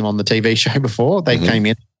 I'd seen them on the TV show before, they came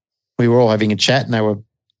in. We were all having a chat and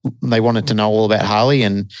they wanted to know all about Harley.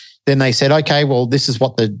 And then they said, "Okay, well, this is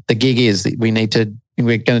what the gig is. We're going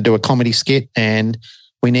to do a comedy skit and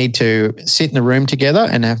we need to sit in a room together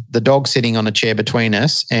and have the dog sitting on a chair between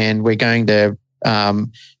us. And we're going to,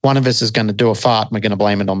 one of us is going to do a fart and we're going to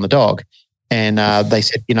blame it on the dog." And they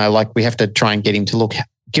said, we have to try and get him to look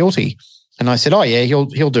guilty. And I said, "Oh yeah, he'll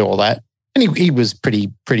do all that." And he was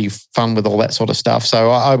pretty fun with all that sort of stuff.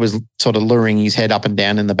 So I was sort of luring his head up and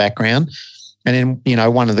down in the background. And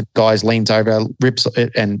then, one of the guys leans over, rips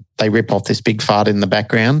it, and they rip off this big fart in the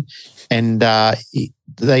background. And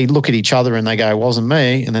they look at each other and they go, "It wasn't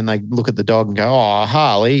me." And then they look at the dog and go, "Oh,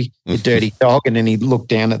 Harley, you dirty dog." And then he looked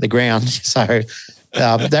down at the ground. So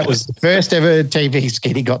that was the first ever TV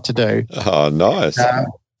skit he got to do. Oh, nice.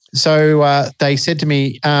 So they said to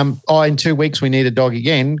me, in 2 weeks we need a dog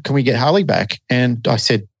again. Can we get Harley back? And I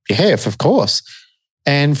said, "Yeah, of course."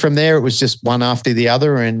 And from there it was just one after the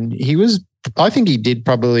other. And I think he did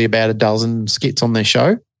probably about a dozen skits on their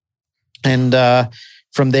show. And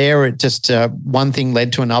from there, it just one thing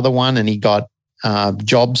led to another one, and he got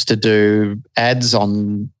jobs to do ads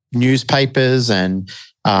on newspapers and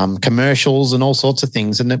commercials and all sorts of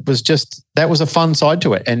things. And it was just, that was a fun side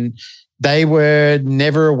to it. And they were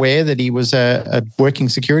never aware that he was a working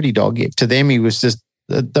security dog. To them, he was just,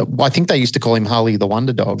 I think they used to call him Harley the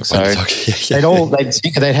Wonder Dog. So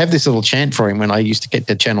they'd have this little chant for him when I used to get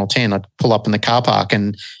to Channel 10. I'd pull up in the car park,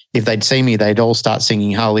 and if they'd see me, they'd all start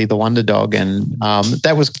singing Harley the Wonder Dog. And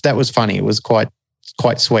that was funny. It was quite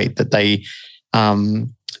sweet that they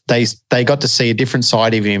got to see a different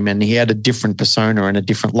side of him, and he had a different persona and a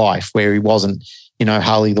different life where he wasn't,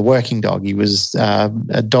 Harley the working dog. He was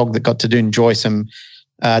a dog that got to enjoy some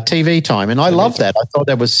TV time. And I love that. I thought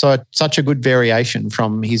that was such a good variation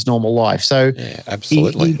from his normal life. So yeah,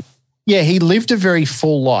 absolutely. He lived a very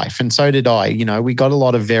full life, and so did I. We got a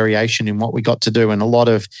lot of variation in what we got to do, and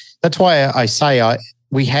that's why I say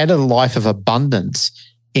we had a life of abundance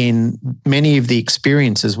in many of the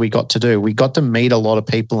experiences we got to do. We got to meet a lot of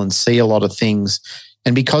people and see a lot of things.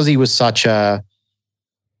 And because he was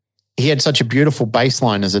he had such a beautiful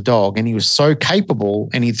baseline as a dog, and he was so capable,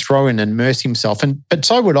 and he'd throw in and immerse himself. But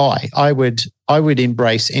so would I. I would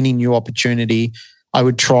embrace any new opportunity. I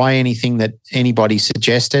would try anything that anybody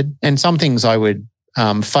suggested. And some things I would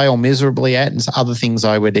fail miserably at, and other things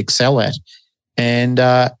I would excel at. And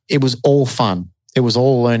it was all fun. It was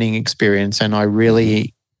all learning experience. And I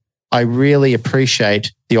really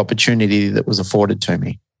appreciate the opportunity that was afforded to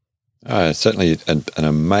me. Certainly an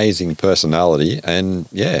amazing personality, and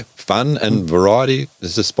fun and variety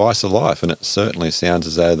is the spice of life. And it certainly sounds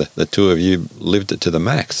as though the two of you lived it to the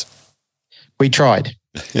max. We tried.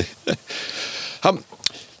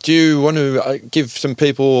 Do you want to give some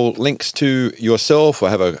people links to yourself, or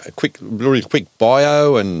have a really quick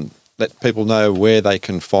bio, and let people know where they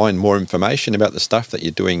can find more information about the stuff that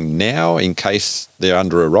you're doing now, in case they're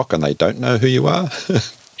under a rock and they don't know who you are?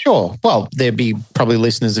 Sure. Well, there'd be probably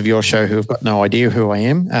listeners of your show who have got no idea who I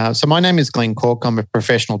am. So my name is Glenn Cork. I'm a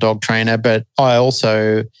professional dog trainer, but I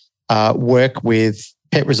also work with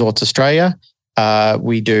Pet Resorts Australia.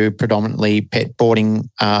 We do predominantly pet boarding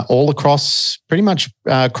all across, pretty much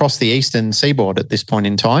across the eastern seaboard at this point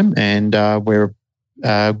in time. And we're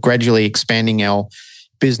gradually expanding our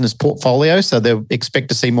business portfolio. So they'll expect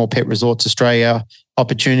to see more Pet Resorts Australia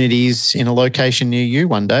opportunities in a location near you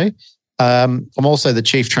one day. I'm also the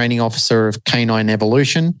Chief Training Officer of Canine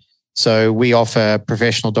Evolution. So we offer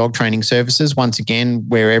professional dog training services. Once again,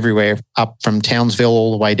 we're everywhere, up from Townsville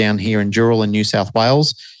all the way down here in Dural in New South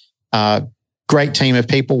Wales. Great team of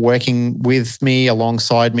people working with me,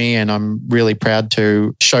 alongside me, and I'm really proud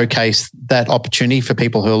to showcase that opportunity for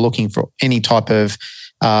people who are looking for any type of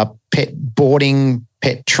pet boarding,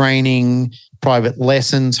 pet training, private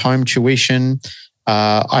lessons, home tuition.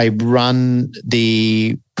 I run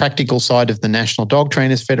the practical side of the National Dog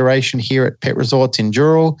Trainers Federation here at Pet Resorts in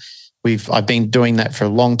Dural. I've been doing that for a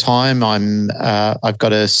long time. I've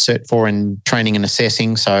got a Cert 4 in training and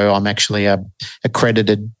assessing, so I'm actually a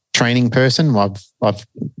accredited training person.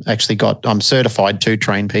 I'm certified to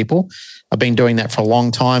train people. I've been doing that for a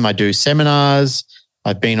long time. I do seminars.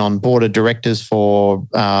 I've been on board of directors for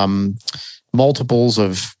multiples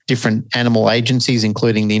of different animal agencies,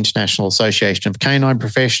 including the International Association of Canine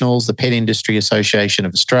Professionals, the Pet Industry Association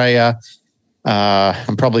of Australia.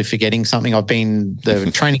 I'm probably forgetting something. I've been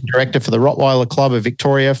the training director for the Rottweiler Club of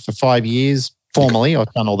Victoria for 5 years. Formally,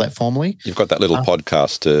 I've done all that formally. You've got that little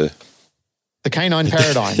podcast to... The Canine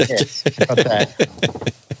Paradigm, yes, I've got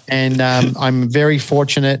that. And I'm very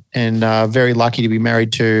fortunate and very lucky to be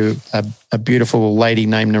married to a beautiful lady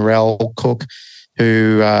named Narelle Cook,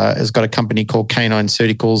 who has got a company called Canine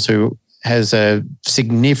Ceuticals, who has a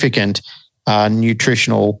significant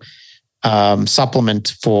nutritional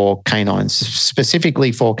supplement for canines,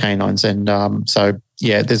 specifically for canines. And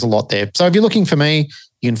there's a lot there. So if you're looking for me,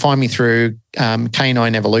 you can find me through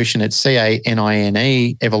Canine Evolution. It's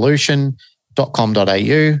CANINE evolution.com.au.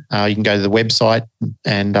 You can go to the website,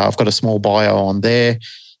 and I've got a small bio on there.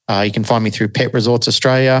 You can find me through Pet Resorts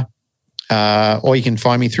Australia. Or you can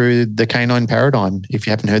find me through the Canine Paradigm if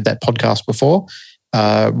you haven't heard that podcast before.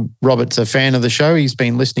 Robert's a fan of the show. He's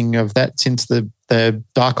been listening of that since the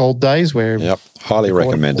dark old days. Where highly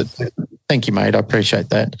recommended. Thank you, mate. I appreciate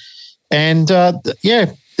that. And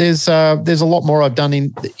there's a lot more I've done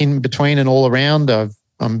in between and all around.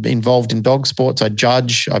 I'm involved in dog sports. I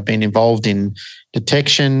judge. I've been involved in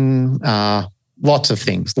detection. Lots of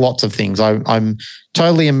things. I'm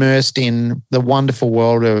totally immersed in the wonderful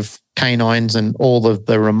world of canines and all of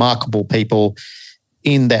the remarkable people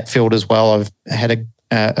in that field as well. I've had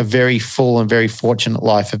a very full and very fortunate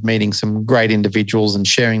life of meeting some great individuals and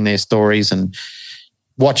sharing their stories and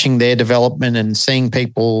watching their development and seeing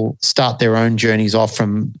people start their own journeys off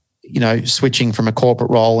from, switching from a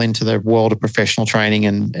corporate role into the world of professional training.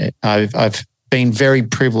 And I've been very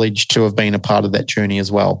privileged to have been a part of that journey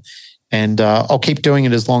as well. And I'll keep doing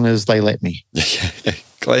it as long as they let me.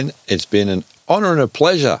 Glenn, it's been an honour and a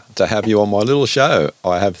pleasure to have you on my little show.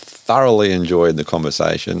 I have thoroughly enjoyed the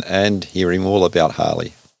conversation and hearing all about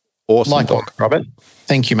Harley. Awesome. Likewise, Robert.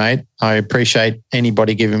 Thank you, mate. I appreciate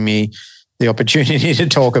anybody giving me the opportunity to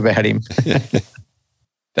talk about him.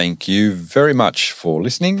 Thank you very much for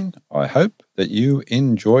listening. I hope that you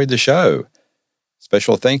enjoyed the show.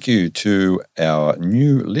 Special thank you to our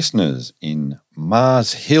new listeners in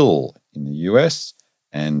Mars Hill in the US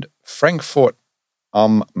and Frankfurt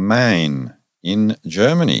am Main in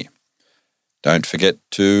Germany. Don't forget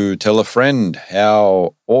to tell a friend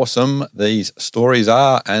how awesome these stories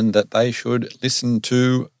are and that they should listen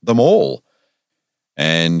to them all.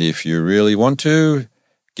 And if you really want to,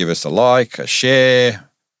 give us a like, a share,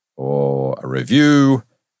 or a review.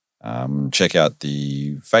 Check out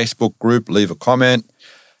the Facebook group, leave a comment.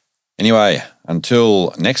 Anyway,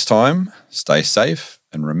 until next time, stay safe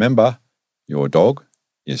and remember, your dog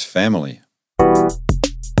is family.